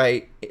to the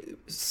right,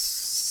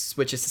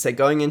 which is to say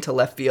going into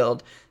left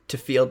field to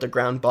field a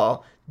ground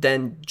ball,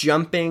 then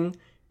jumping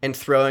and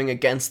throwing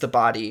against the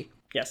body,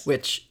 yes,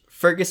 which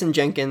Ferguson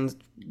Jenkins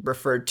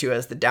referred to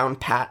as the down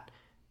pat.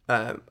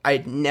 I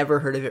had never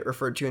heard of it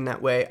referred to in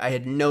that way. I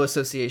had no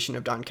association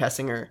of Don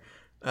Kessinger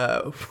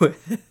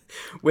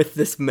with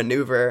this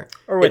maneuver.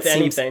 Or with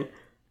anything.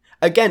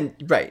 Again,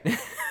 right.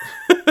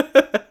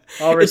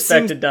 All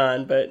respect to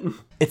Don, but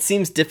it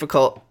seems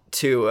difficult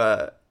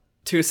to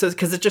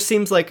because it just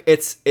seems like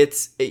it's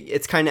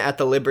kind of at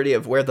the liberty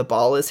of where the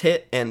ball is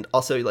hit and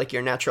also like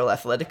your natural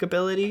athletic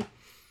ability.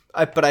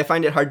 But I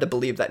find it hard to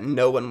believe that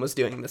no one was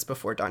doing this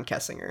before Don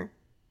Kessinger.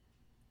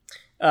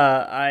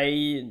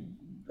 I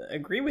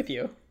agree with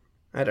you.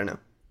 I don't know.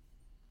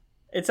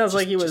 It sounds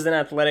like he was an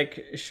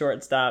athletic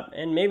shortstop,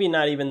 and maybe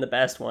not even the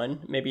best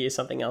one. Maybe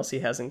something else he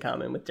has in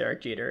common with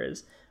Derek Jeter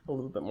is a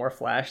little bit more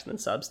flash than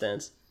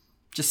substance.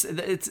 Just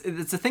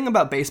it's a thing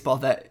about baseball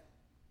that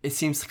it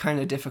seems kind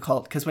of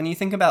difficult, because when you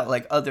think about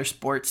like other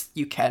sports,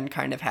 you can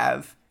kind of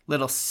have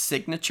little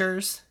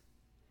signatures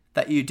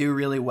that you do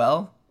really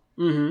well.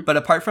 Mm-hmm. But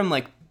apart from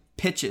like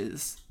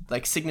pitches,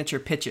 like signature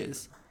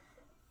pitches,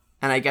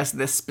 and I guess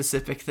this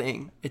specific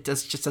thing, it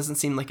just doesn't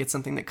seem like it's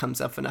something that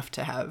comes up enough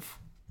to have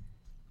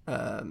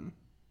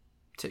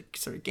to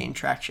sort of gain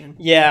traction.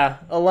 Yeah,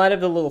 a lot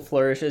of the little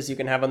flourishes you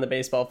can have on the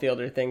baseball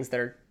field are things that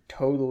are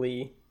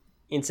totally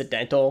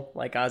incidental,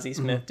 like Ozzie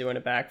Smith doing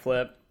a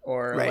backflip,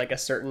 or like a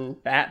certain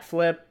bat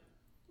flip.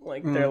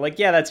 Like they're like,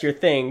 yeah, that's your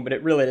thing, but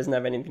it really doesn't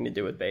have anything to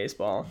do with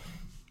baseball.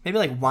 Maybe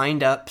like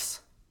wind-ups.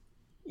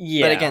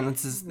 Yeah. But again,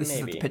 this is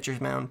at the pitcher's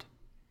mound.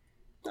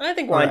 I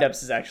think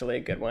wind-ups is actually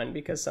a good one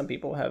because some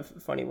people have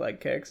funny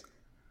leg kicks.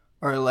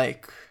 Or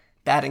like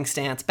batting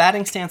stance.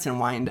 Batting stance and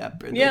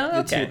wind-up are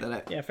the two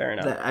that fair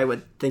enough. That I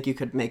would think you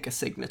could make a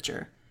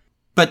signature.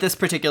 But this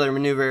particular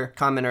maneuver,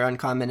 common or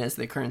uncommon as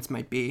the occurrence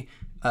might be,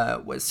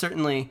 was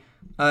certainly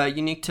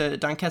unique to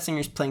Don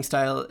Kessinger's playing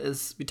style.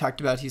 As we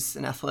talked about, he's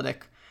an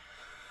athletic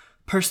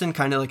person,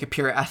 kind of like a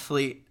pure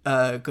athlete,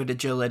 good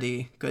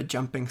agility, good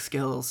jumping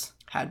skills,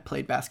 had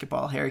played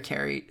basketball. Harry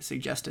Carey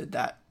suggested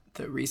that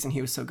the reason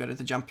he was so good at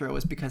the jump throw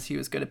was because he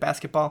was good at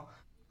basketball.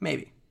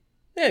 Maybe.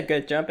 Yeah,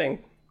 good jumping.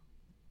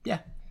 Yeah.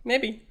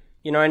 Maybe.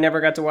 You know, I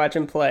never got to watch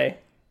him play.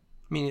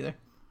 Me neither.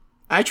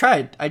 I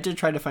tried. I did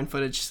try to find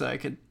footage so I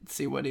could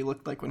see what he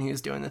looked like when he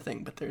was doing the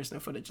thing, but there's no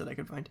footage that I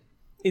could find.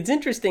 It's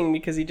interesting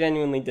because he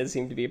genuinely did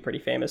seem to be a pretty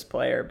famous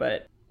player,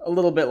 but a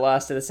little bit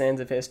lost to the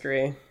sands of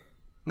history.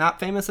 Not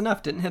famous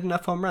enough. Didn't hit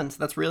enough home runs.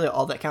 That's really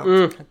all that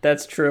counts.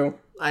 That's true.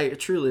 I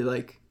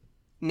truly,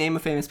 name a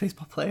famous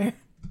baseball player.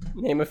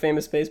 Name a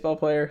famous baseball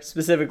player.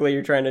 Specifically,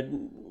 you're trying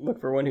to look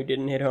for one who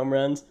didn't hit home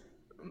runs.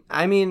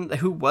 I mean,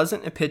 who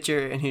wasn't a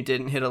pitcher and who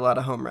didn't hit a lot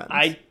of home runs?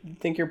 I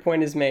think your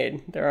point is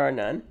made. There are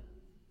none.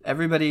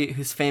 Everybody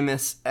who's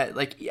famous,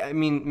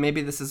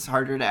 maybe this is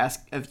harder to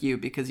ask of you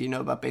because you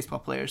know about baseball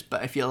players,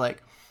 but I feel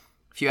like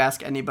if you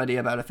ask anybody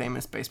about a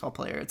famous baseball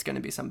player, it's going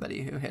to be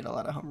somebody who hit a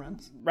lot of home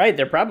runs. Right,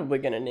 they're probably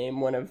going to name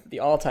one of the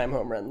all-time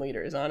home run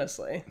leaders,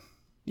 honestly.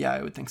 Yeah,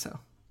 I would think so.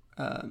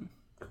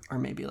 Or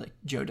maybe like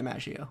Joe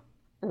DiMaggio.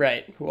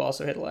 Right, who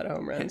also hit a lot of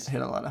home runs.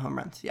 Hit a lot of home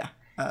runs, yeah.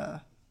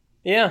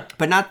 Yeah.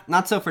 But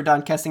not so for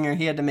Don Kessinger.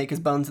 He had to make his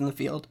bones in the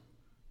field.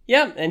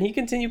 Yeah, and he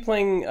continued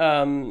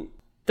playing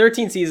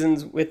 13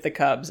 seasons with the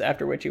Cubs,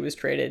 after which he was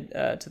traded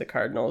to the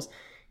Cardinals.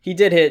 He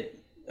did hit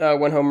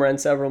one home run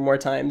several more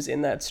times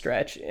in that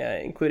stretch,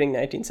 including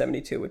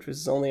 1972, which was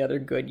his only other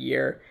good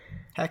year.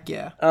 Heck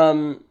yeah.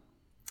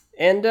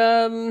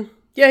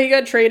 Yeah, he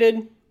got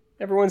traded.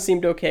 Everyone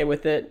seemed okay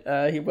with it.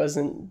 He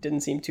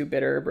didn't seem too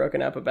bitter or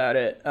broken up about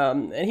it.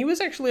 And he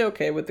was actually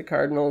okay with the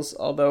Cardinals,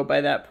 although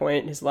by that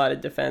point his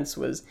lauded defense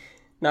was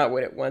not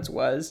what it once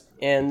was.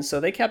 And so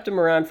they kept him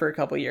around for a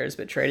couple years,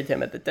 but traded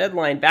him at the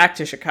deadline back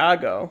to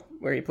Chicago,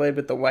 where he played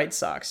with the White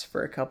Sox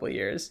for a couple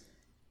years.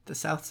 The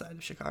south side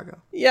of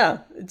Chicago. Yeah,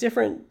 a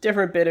different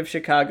bit of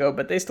Chicago,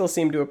 but they still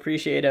seemed to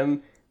appreciate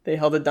him. They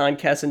held a Don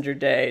Kessinger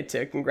Day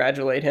to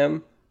congratulate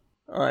him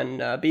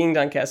on being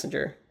Don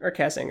Kessinger, or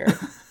Kessinger.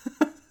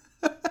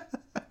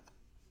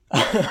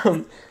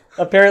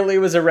 Apparently it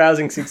was a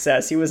rousing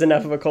success. He was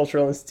enough of a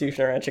cultural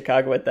institution around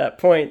Chicago at that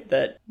point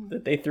that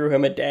they threw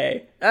him a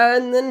day.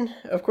 And then,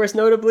 of course,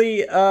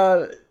 notably,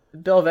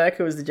 Bill Veeck,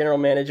 who was the general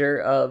manager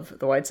of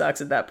the White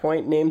Sox at that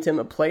point, named him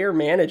a player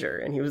manager,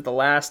 and he was the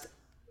last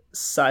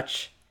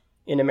such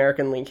in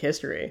American League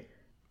history.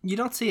 You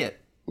don't see it.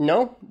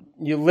 No,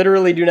 you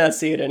literally do not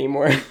see it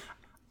anymore.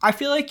 I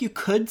feel like you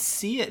could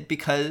see it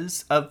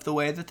because of the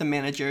way that the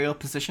managerial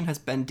position has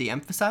been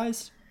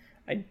de-emphasized.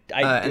 I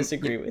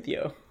disagree with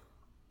you.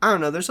 I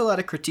don't know. There's a lot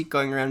of critique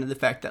going around to the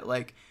fact that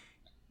like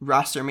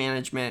roster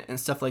management and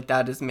stuff like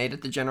that is made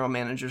at the general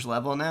manager's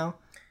level now.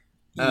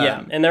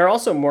 Yeah, and there are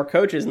also more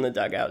coaches in the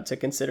dugout to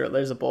consider.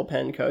 There's a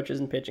bullpen coaches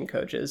and pitching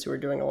coaches who are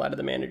doing a lot of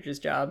the manager's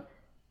job.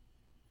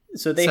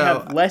 So they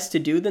have less to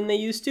do than they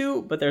used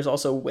to, but there's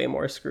also way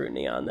more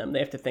scrutiny on them. They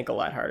have to think a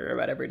lot harder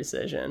about every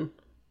decision.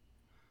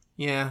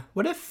 Yeah.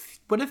 What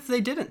if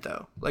they didn't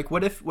though? Like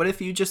what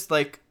if you just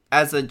like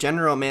as a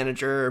general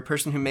manager or a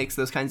person who makes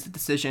those kinds of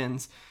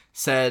decisions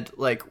said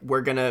like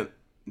we're going to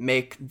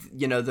make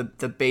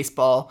the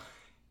baseball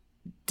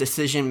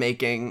decision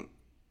making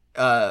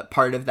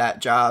part of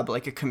that job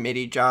like a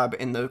committee job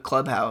in the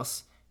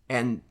clubhouse,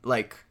 and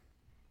like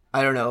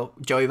I don't know,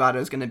 Joey Votto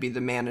is going to be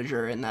the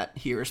manager and that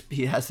he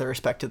has the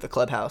respect of the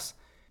clubhouse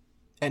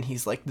and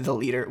he's like the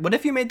leader. What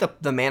if you made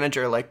the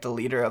manager like the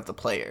leader of the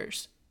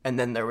players and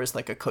then there was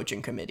like a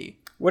coaching committee?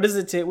 What does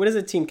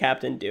a team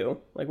captain do?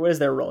 Like what is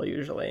their role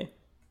usually?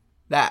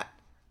 That.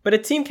 But a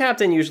team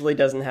captain usually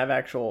doesn't have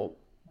actual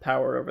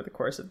power over the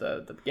course of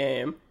the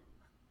game.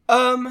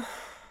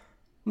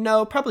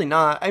 No, probably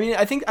not. I mean,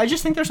 I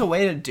just think there's a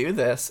way to do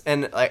this,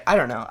 and like I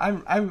don't know.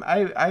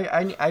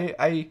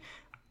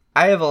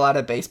 I have a lot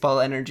of baseball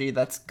energy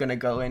that's gonna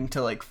go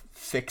into like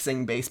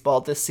fixing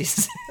baseball this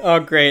season. Oh,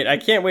 great! I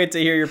can't wait to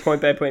hear your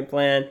point-by-point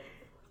plan.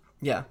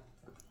 Yeah.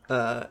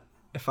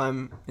 If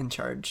I'm in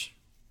charge,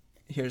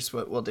 here's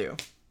what we'll do: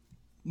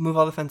 move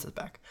all the fences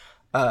back.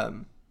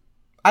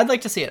 I'd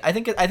like to see it. I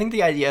think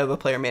the idea of a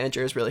player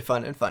manager is really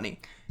fun and funny.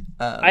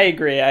 I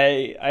agree.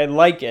 I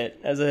like it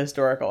as a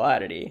historical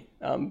oddity,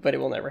 but it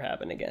will never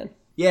happen again.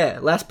 Yeah,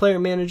 last player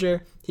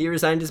manager. He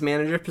resigned his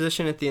manager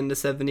position at the end of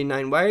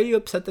 '79. Why are you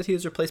upset that he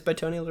was replaced by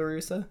Tony La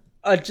Russa?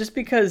 Just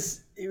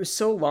because it was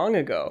so long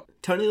ago.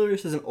 Tony La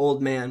Russa is an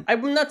old man.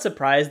 I'm not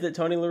surprised that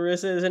Tony La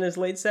Russa is in his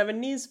late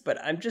 70s, but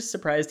I'm just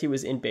surprised he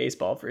was in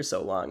baseball for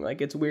so long.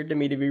 Like, it's weird to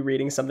me to be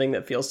reading something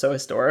that feels so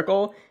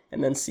historical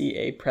and then see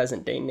a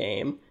present-day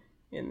name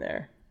in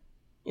there,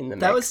 in the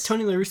mix. That was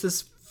Tony La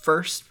Russa's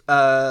first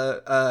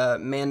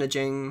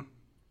managing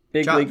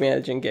big job. League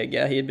managing gig.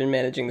 Yeah, he had been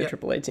managing the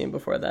AAA team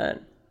before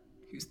that.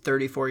 He was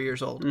 34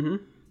 years old.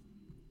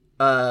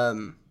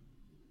 Mm-hmm.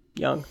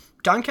 Young.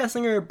 Don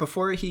Kessinger,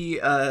 before he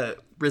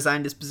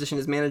resigned his position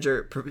as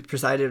manager,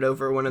 presided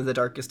over one of the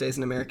darkest days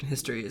in American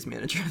history as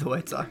manager of the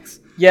White Sox.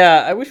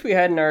 Yeah, I wish we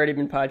hadn't already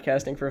been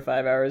podcasting for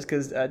 5 hours,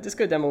 because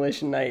Disco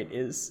Demolition Night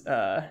is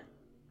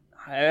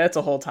that's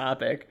a whole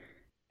topic.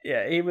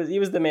 Yeah, he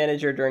was the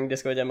manager during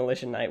Disco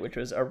Demolition Night, which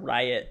was a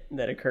riot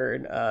that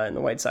occurred in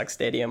the White Sox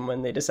Stadium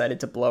when they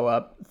decided to blow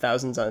up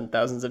thousands on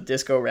thousands of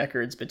disco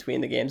records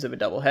between the games of a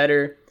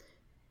doubleheader.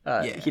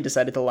 He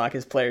decided to lock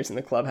his players in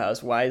the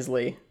clubhouse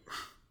wisely.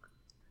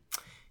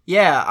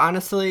 Yeah,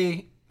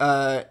 honestly,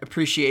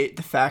 appreciate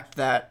the fact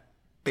that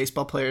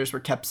baseball players were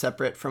kept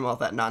separate from all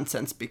that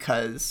nonsense,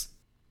 because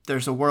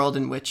there's a world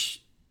in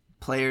which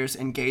players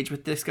engage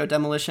with Disco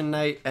Demolition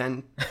Night,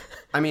 and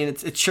I mean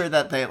it's sure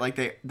that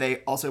they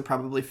also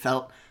probably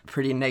felt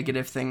pretty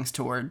negative things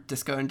toward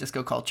disco and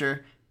disco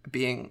culture,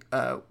 being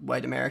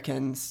white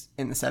Americans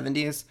in the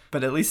 70s,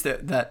 but at least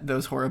that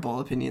those horrible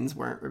opinions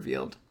weren't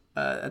revealed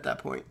at that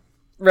point.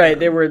 Right,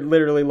 they were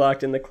literally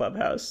locked in the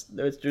clubhouse,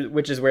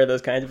 which is where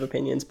those kinds of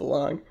opinions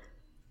belong.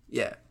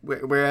 Yeah,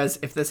 whereas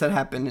if this had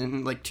happened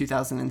in like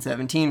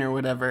 2017 or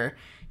whatever,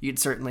 you'd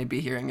certainly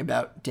be hearing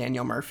about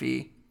Daniel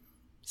Murphy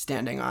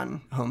standing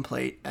on home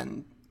plate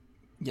and,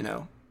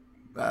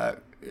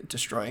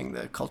 destroying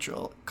the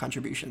cultural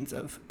contributions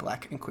of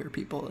black and queer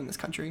people in this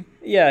country.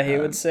 Yeah, he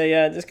would say,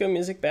 disco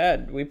music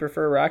bad. We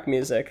prefer rock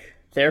music.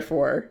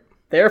 Therefore,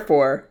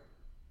 Therefore,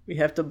 we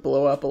have to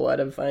blow up a lot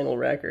of vinyl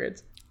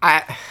records.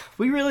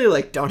 We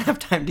really don't have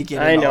time to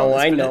get I into all know,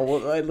 this, I but know.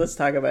 Well, let's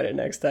talk about it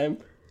next time.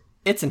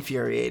 It's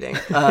infuriating.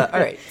 All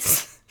right.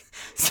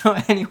 So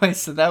anyway,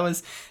 so that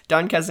was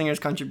Don Kessinger's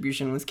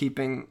contribution, was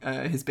keeping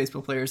his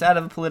baseball players out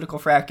of a political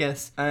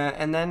fracas.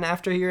 And then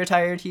after he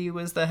retired, he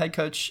was the head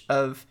coach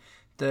of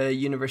the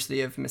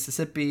University of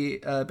Mississippi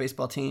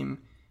baseball team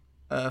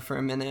for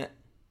a minute.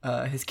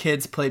 His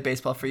kids played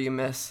baseball for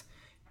UMiss.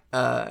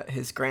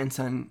 His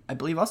grandson, I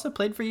believe, also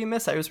played for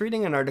UMiss. I was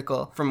reading an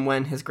article from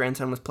when his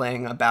grandson was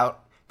playing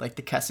about the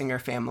Kessinger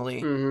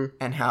family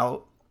and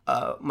how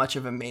much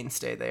of a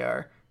mainstay they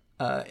are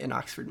in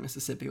Oxford,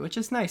 Mississippi, which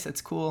is nice.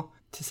 It's cool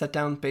to set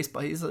down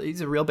baseball. He's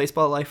a real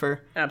baseball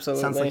lifer.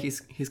 Absolutely. Sounds like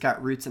he's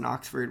got roots in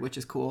Oxford, which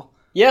is cool.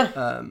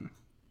 Yeah.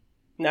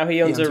 Now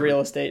he owns a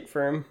real estate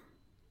firm.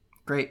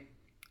 Great.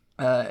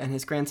 And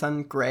his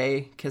grandson,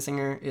 Gray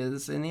Kissinger,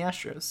 is in the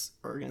Astros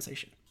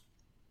organization.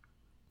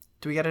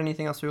 Do we got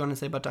anything else we want to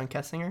say about Don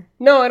Kessinger?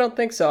 No, I don't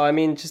think so. I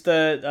mean, just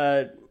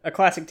a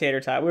classic tater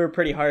tot. We were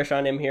pretty harsh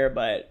on him here,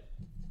 but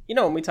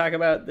when we talk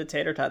about the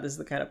tater tot, this is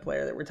the kind of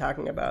player that we're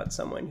talking about.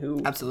 Someone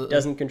who Absolutely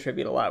doesn't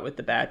contribute a lot with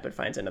the bat, but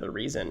finds another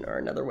reason or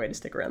another way to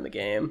stick around the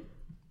game.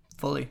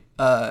 Fully.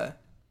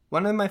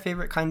 One of my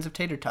favorite kinds of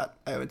tater tot,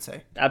 I would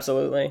say.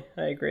 Absolutely.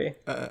 I agree.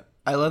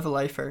 I love a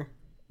lifer.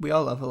 We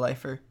all love a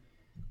lifer.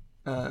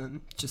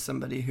 Just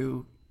somebody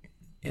who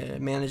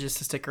manages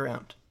to stick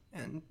around.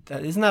 And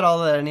isn't that all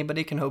that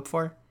anybody can hope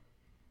for?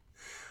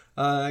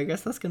 I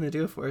guess that's going to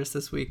do it for us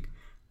this week.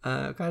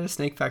 I've got a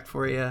snake fact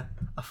for you,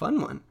 a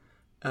fun one.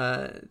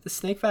 The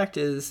snake fact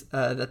is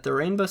that the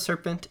rainbow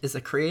serpent is a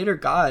creator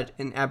god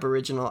in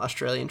Aboriginal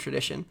Australian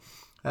tradition.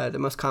 The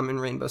most common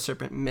rainbow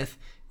serpent myth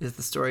is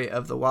the story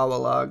of the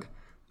Wawalog.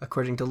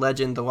 According to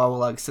legend, the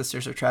Wawalog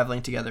sisters are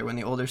traveling together when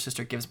the older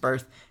sister gives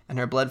birth and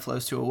her blood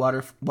flows to a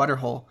water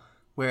hole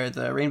where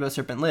the rainbow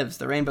serpent lives.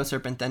 The rainbow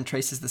serpent then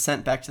traces the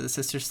scent back to the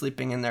sisters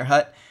sleeping in their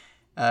hut.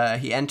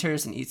 He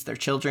enters and eats their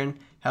children.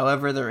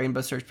 However, the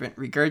rainbow serpent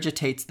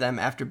regurgitates them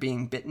after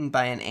being bitten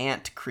by an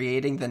ant,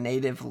 creating the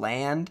native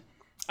land.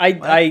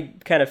 I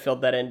kind of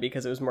filled that in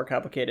because it was more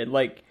complicated.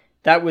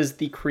 That was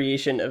the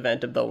creation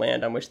event of the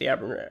land on which the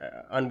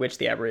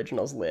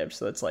Aboriginals lived.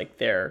 So it's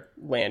their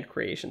land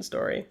creation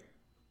story.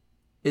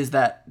 Is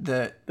that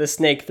the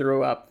snake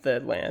threw up the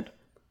land?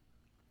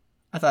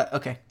 I thought,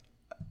 okay.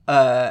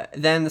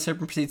 Then the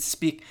serpent proceeds to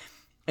speak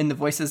in the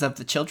voices of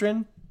the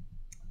children.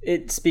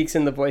 It speaks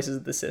in the voices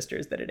of the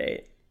sisters that it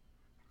ate.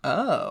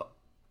 Oh.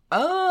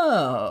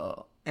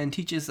 And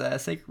teaches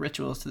sacred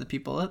rituals to the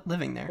people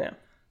living there. Yeah.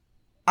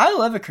 I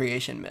love a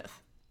creation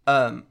myth.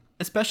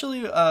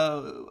 Especially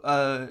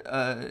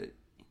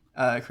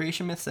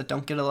creation myths that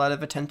don't get a lot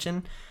of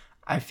attention,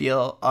 I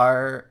feel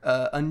are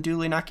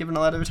unduly not given a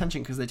lot of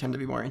attention because they tend to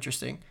be more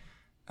interesting.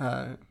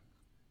 I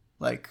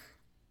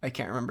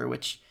can't remember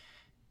which,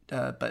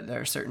 but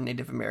there are certain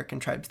Native American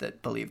tribes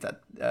that believe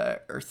that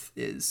Earth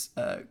is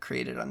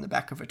created on the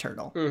back of a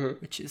turtle,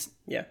 which is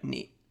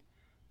neat.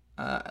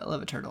 I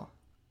love a turtle.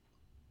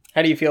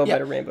 How do you feel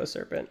about a rainbow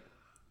serpent?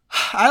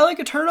 I like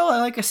a turtle.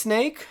 I like a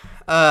snake.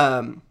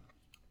 I'm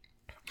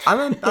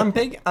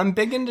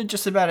big into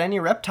just about any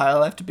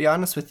reptile. I have to be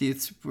honest with you.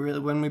 It's really,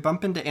 when we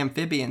bump into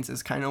amphibians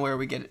is kind of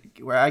where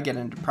I get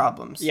into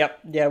problems. Yep.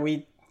 Yeah,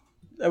 we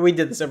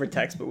did this over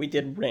text, but we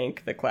did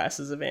rank the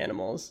classes of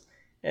animals,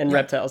 and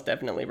reptiles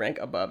definitely rank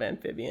above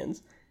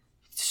amphibians.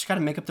 You just got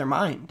to make up their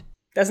mind.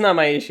 That's not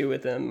my issue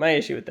with them. My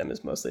issue with them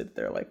is mostly that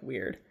they're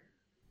weird.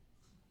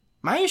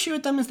 My issue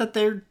with them is that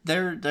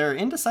they're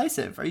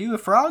indecisive. Are you a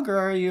frog or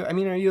are you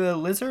a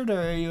lizard or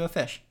are you a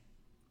fish?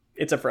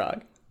 It's a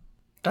frog.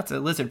 That's a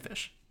lizard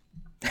fish.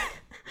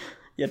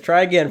 Yeah,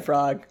 try again,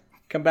 frog.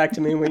 Come back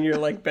to me when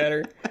you're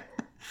better.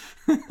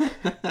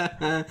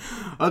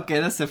 Okay,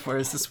 that's it for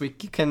us this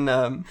week. You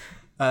can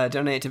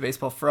donate to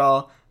Baseball for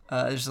All.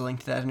 There's a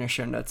link to that in our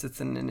show notes.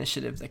 It's an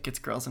initiative that gets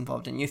girls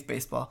involved in youth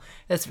baseball.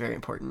 It's very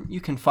important.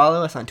 You can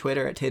follow us on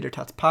Twitter at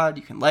TaterTotsPod.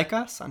 You can like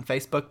us on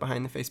Facebook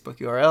behind the Facebook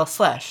URL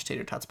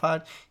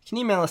 /TaterTotsPod. You can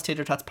email us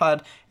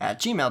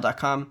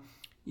tatertotspod@gmail.com.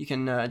 You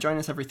can join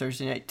us every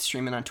Thursday night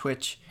streaming on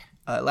Twitch.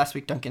 Last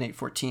week, Duncan ate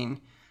 14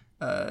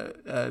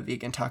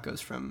 vegan tacos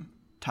from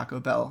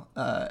Taco Bell,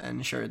 and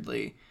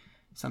assuredly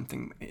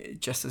something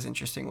just as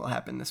interesting will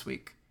happen this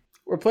week.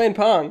 We're playing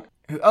Pong.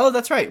 Oh,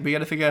 that's right. We got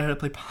to figure out how to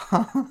play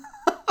Pong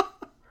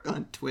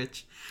on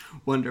Twitch.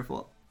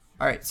 Wonderful.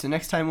 All right, so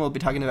next time we'll be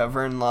talking about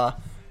Vern Law,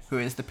 who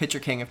is the pitcher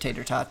king of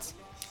Tater Tots.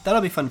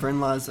 That'll be fun. Vern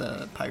Law is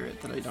a pirate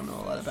that I don't know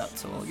a lot about,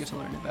 so we'll get to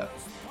learn about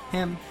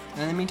him.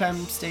 And in the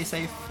meantime, stay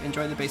safe,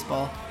 enjoy the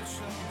baseball,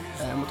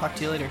 and we'll talk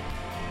to you later.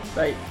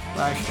 Bye.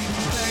 Bye.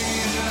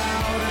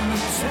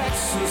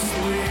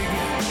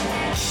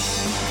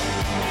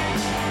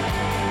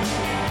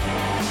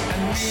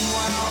 And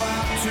meanwhile,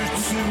 after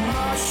too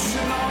much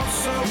and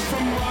also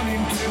from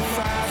running too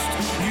fast,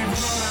 you'd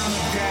run out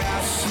of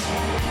gas.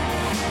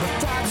 But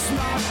that's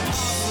not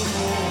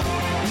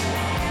possible.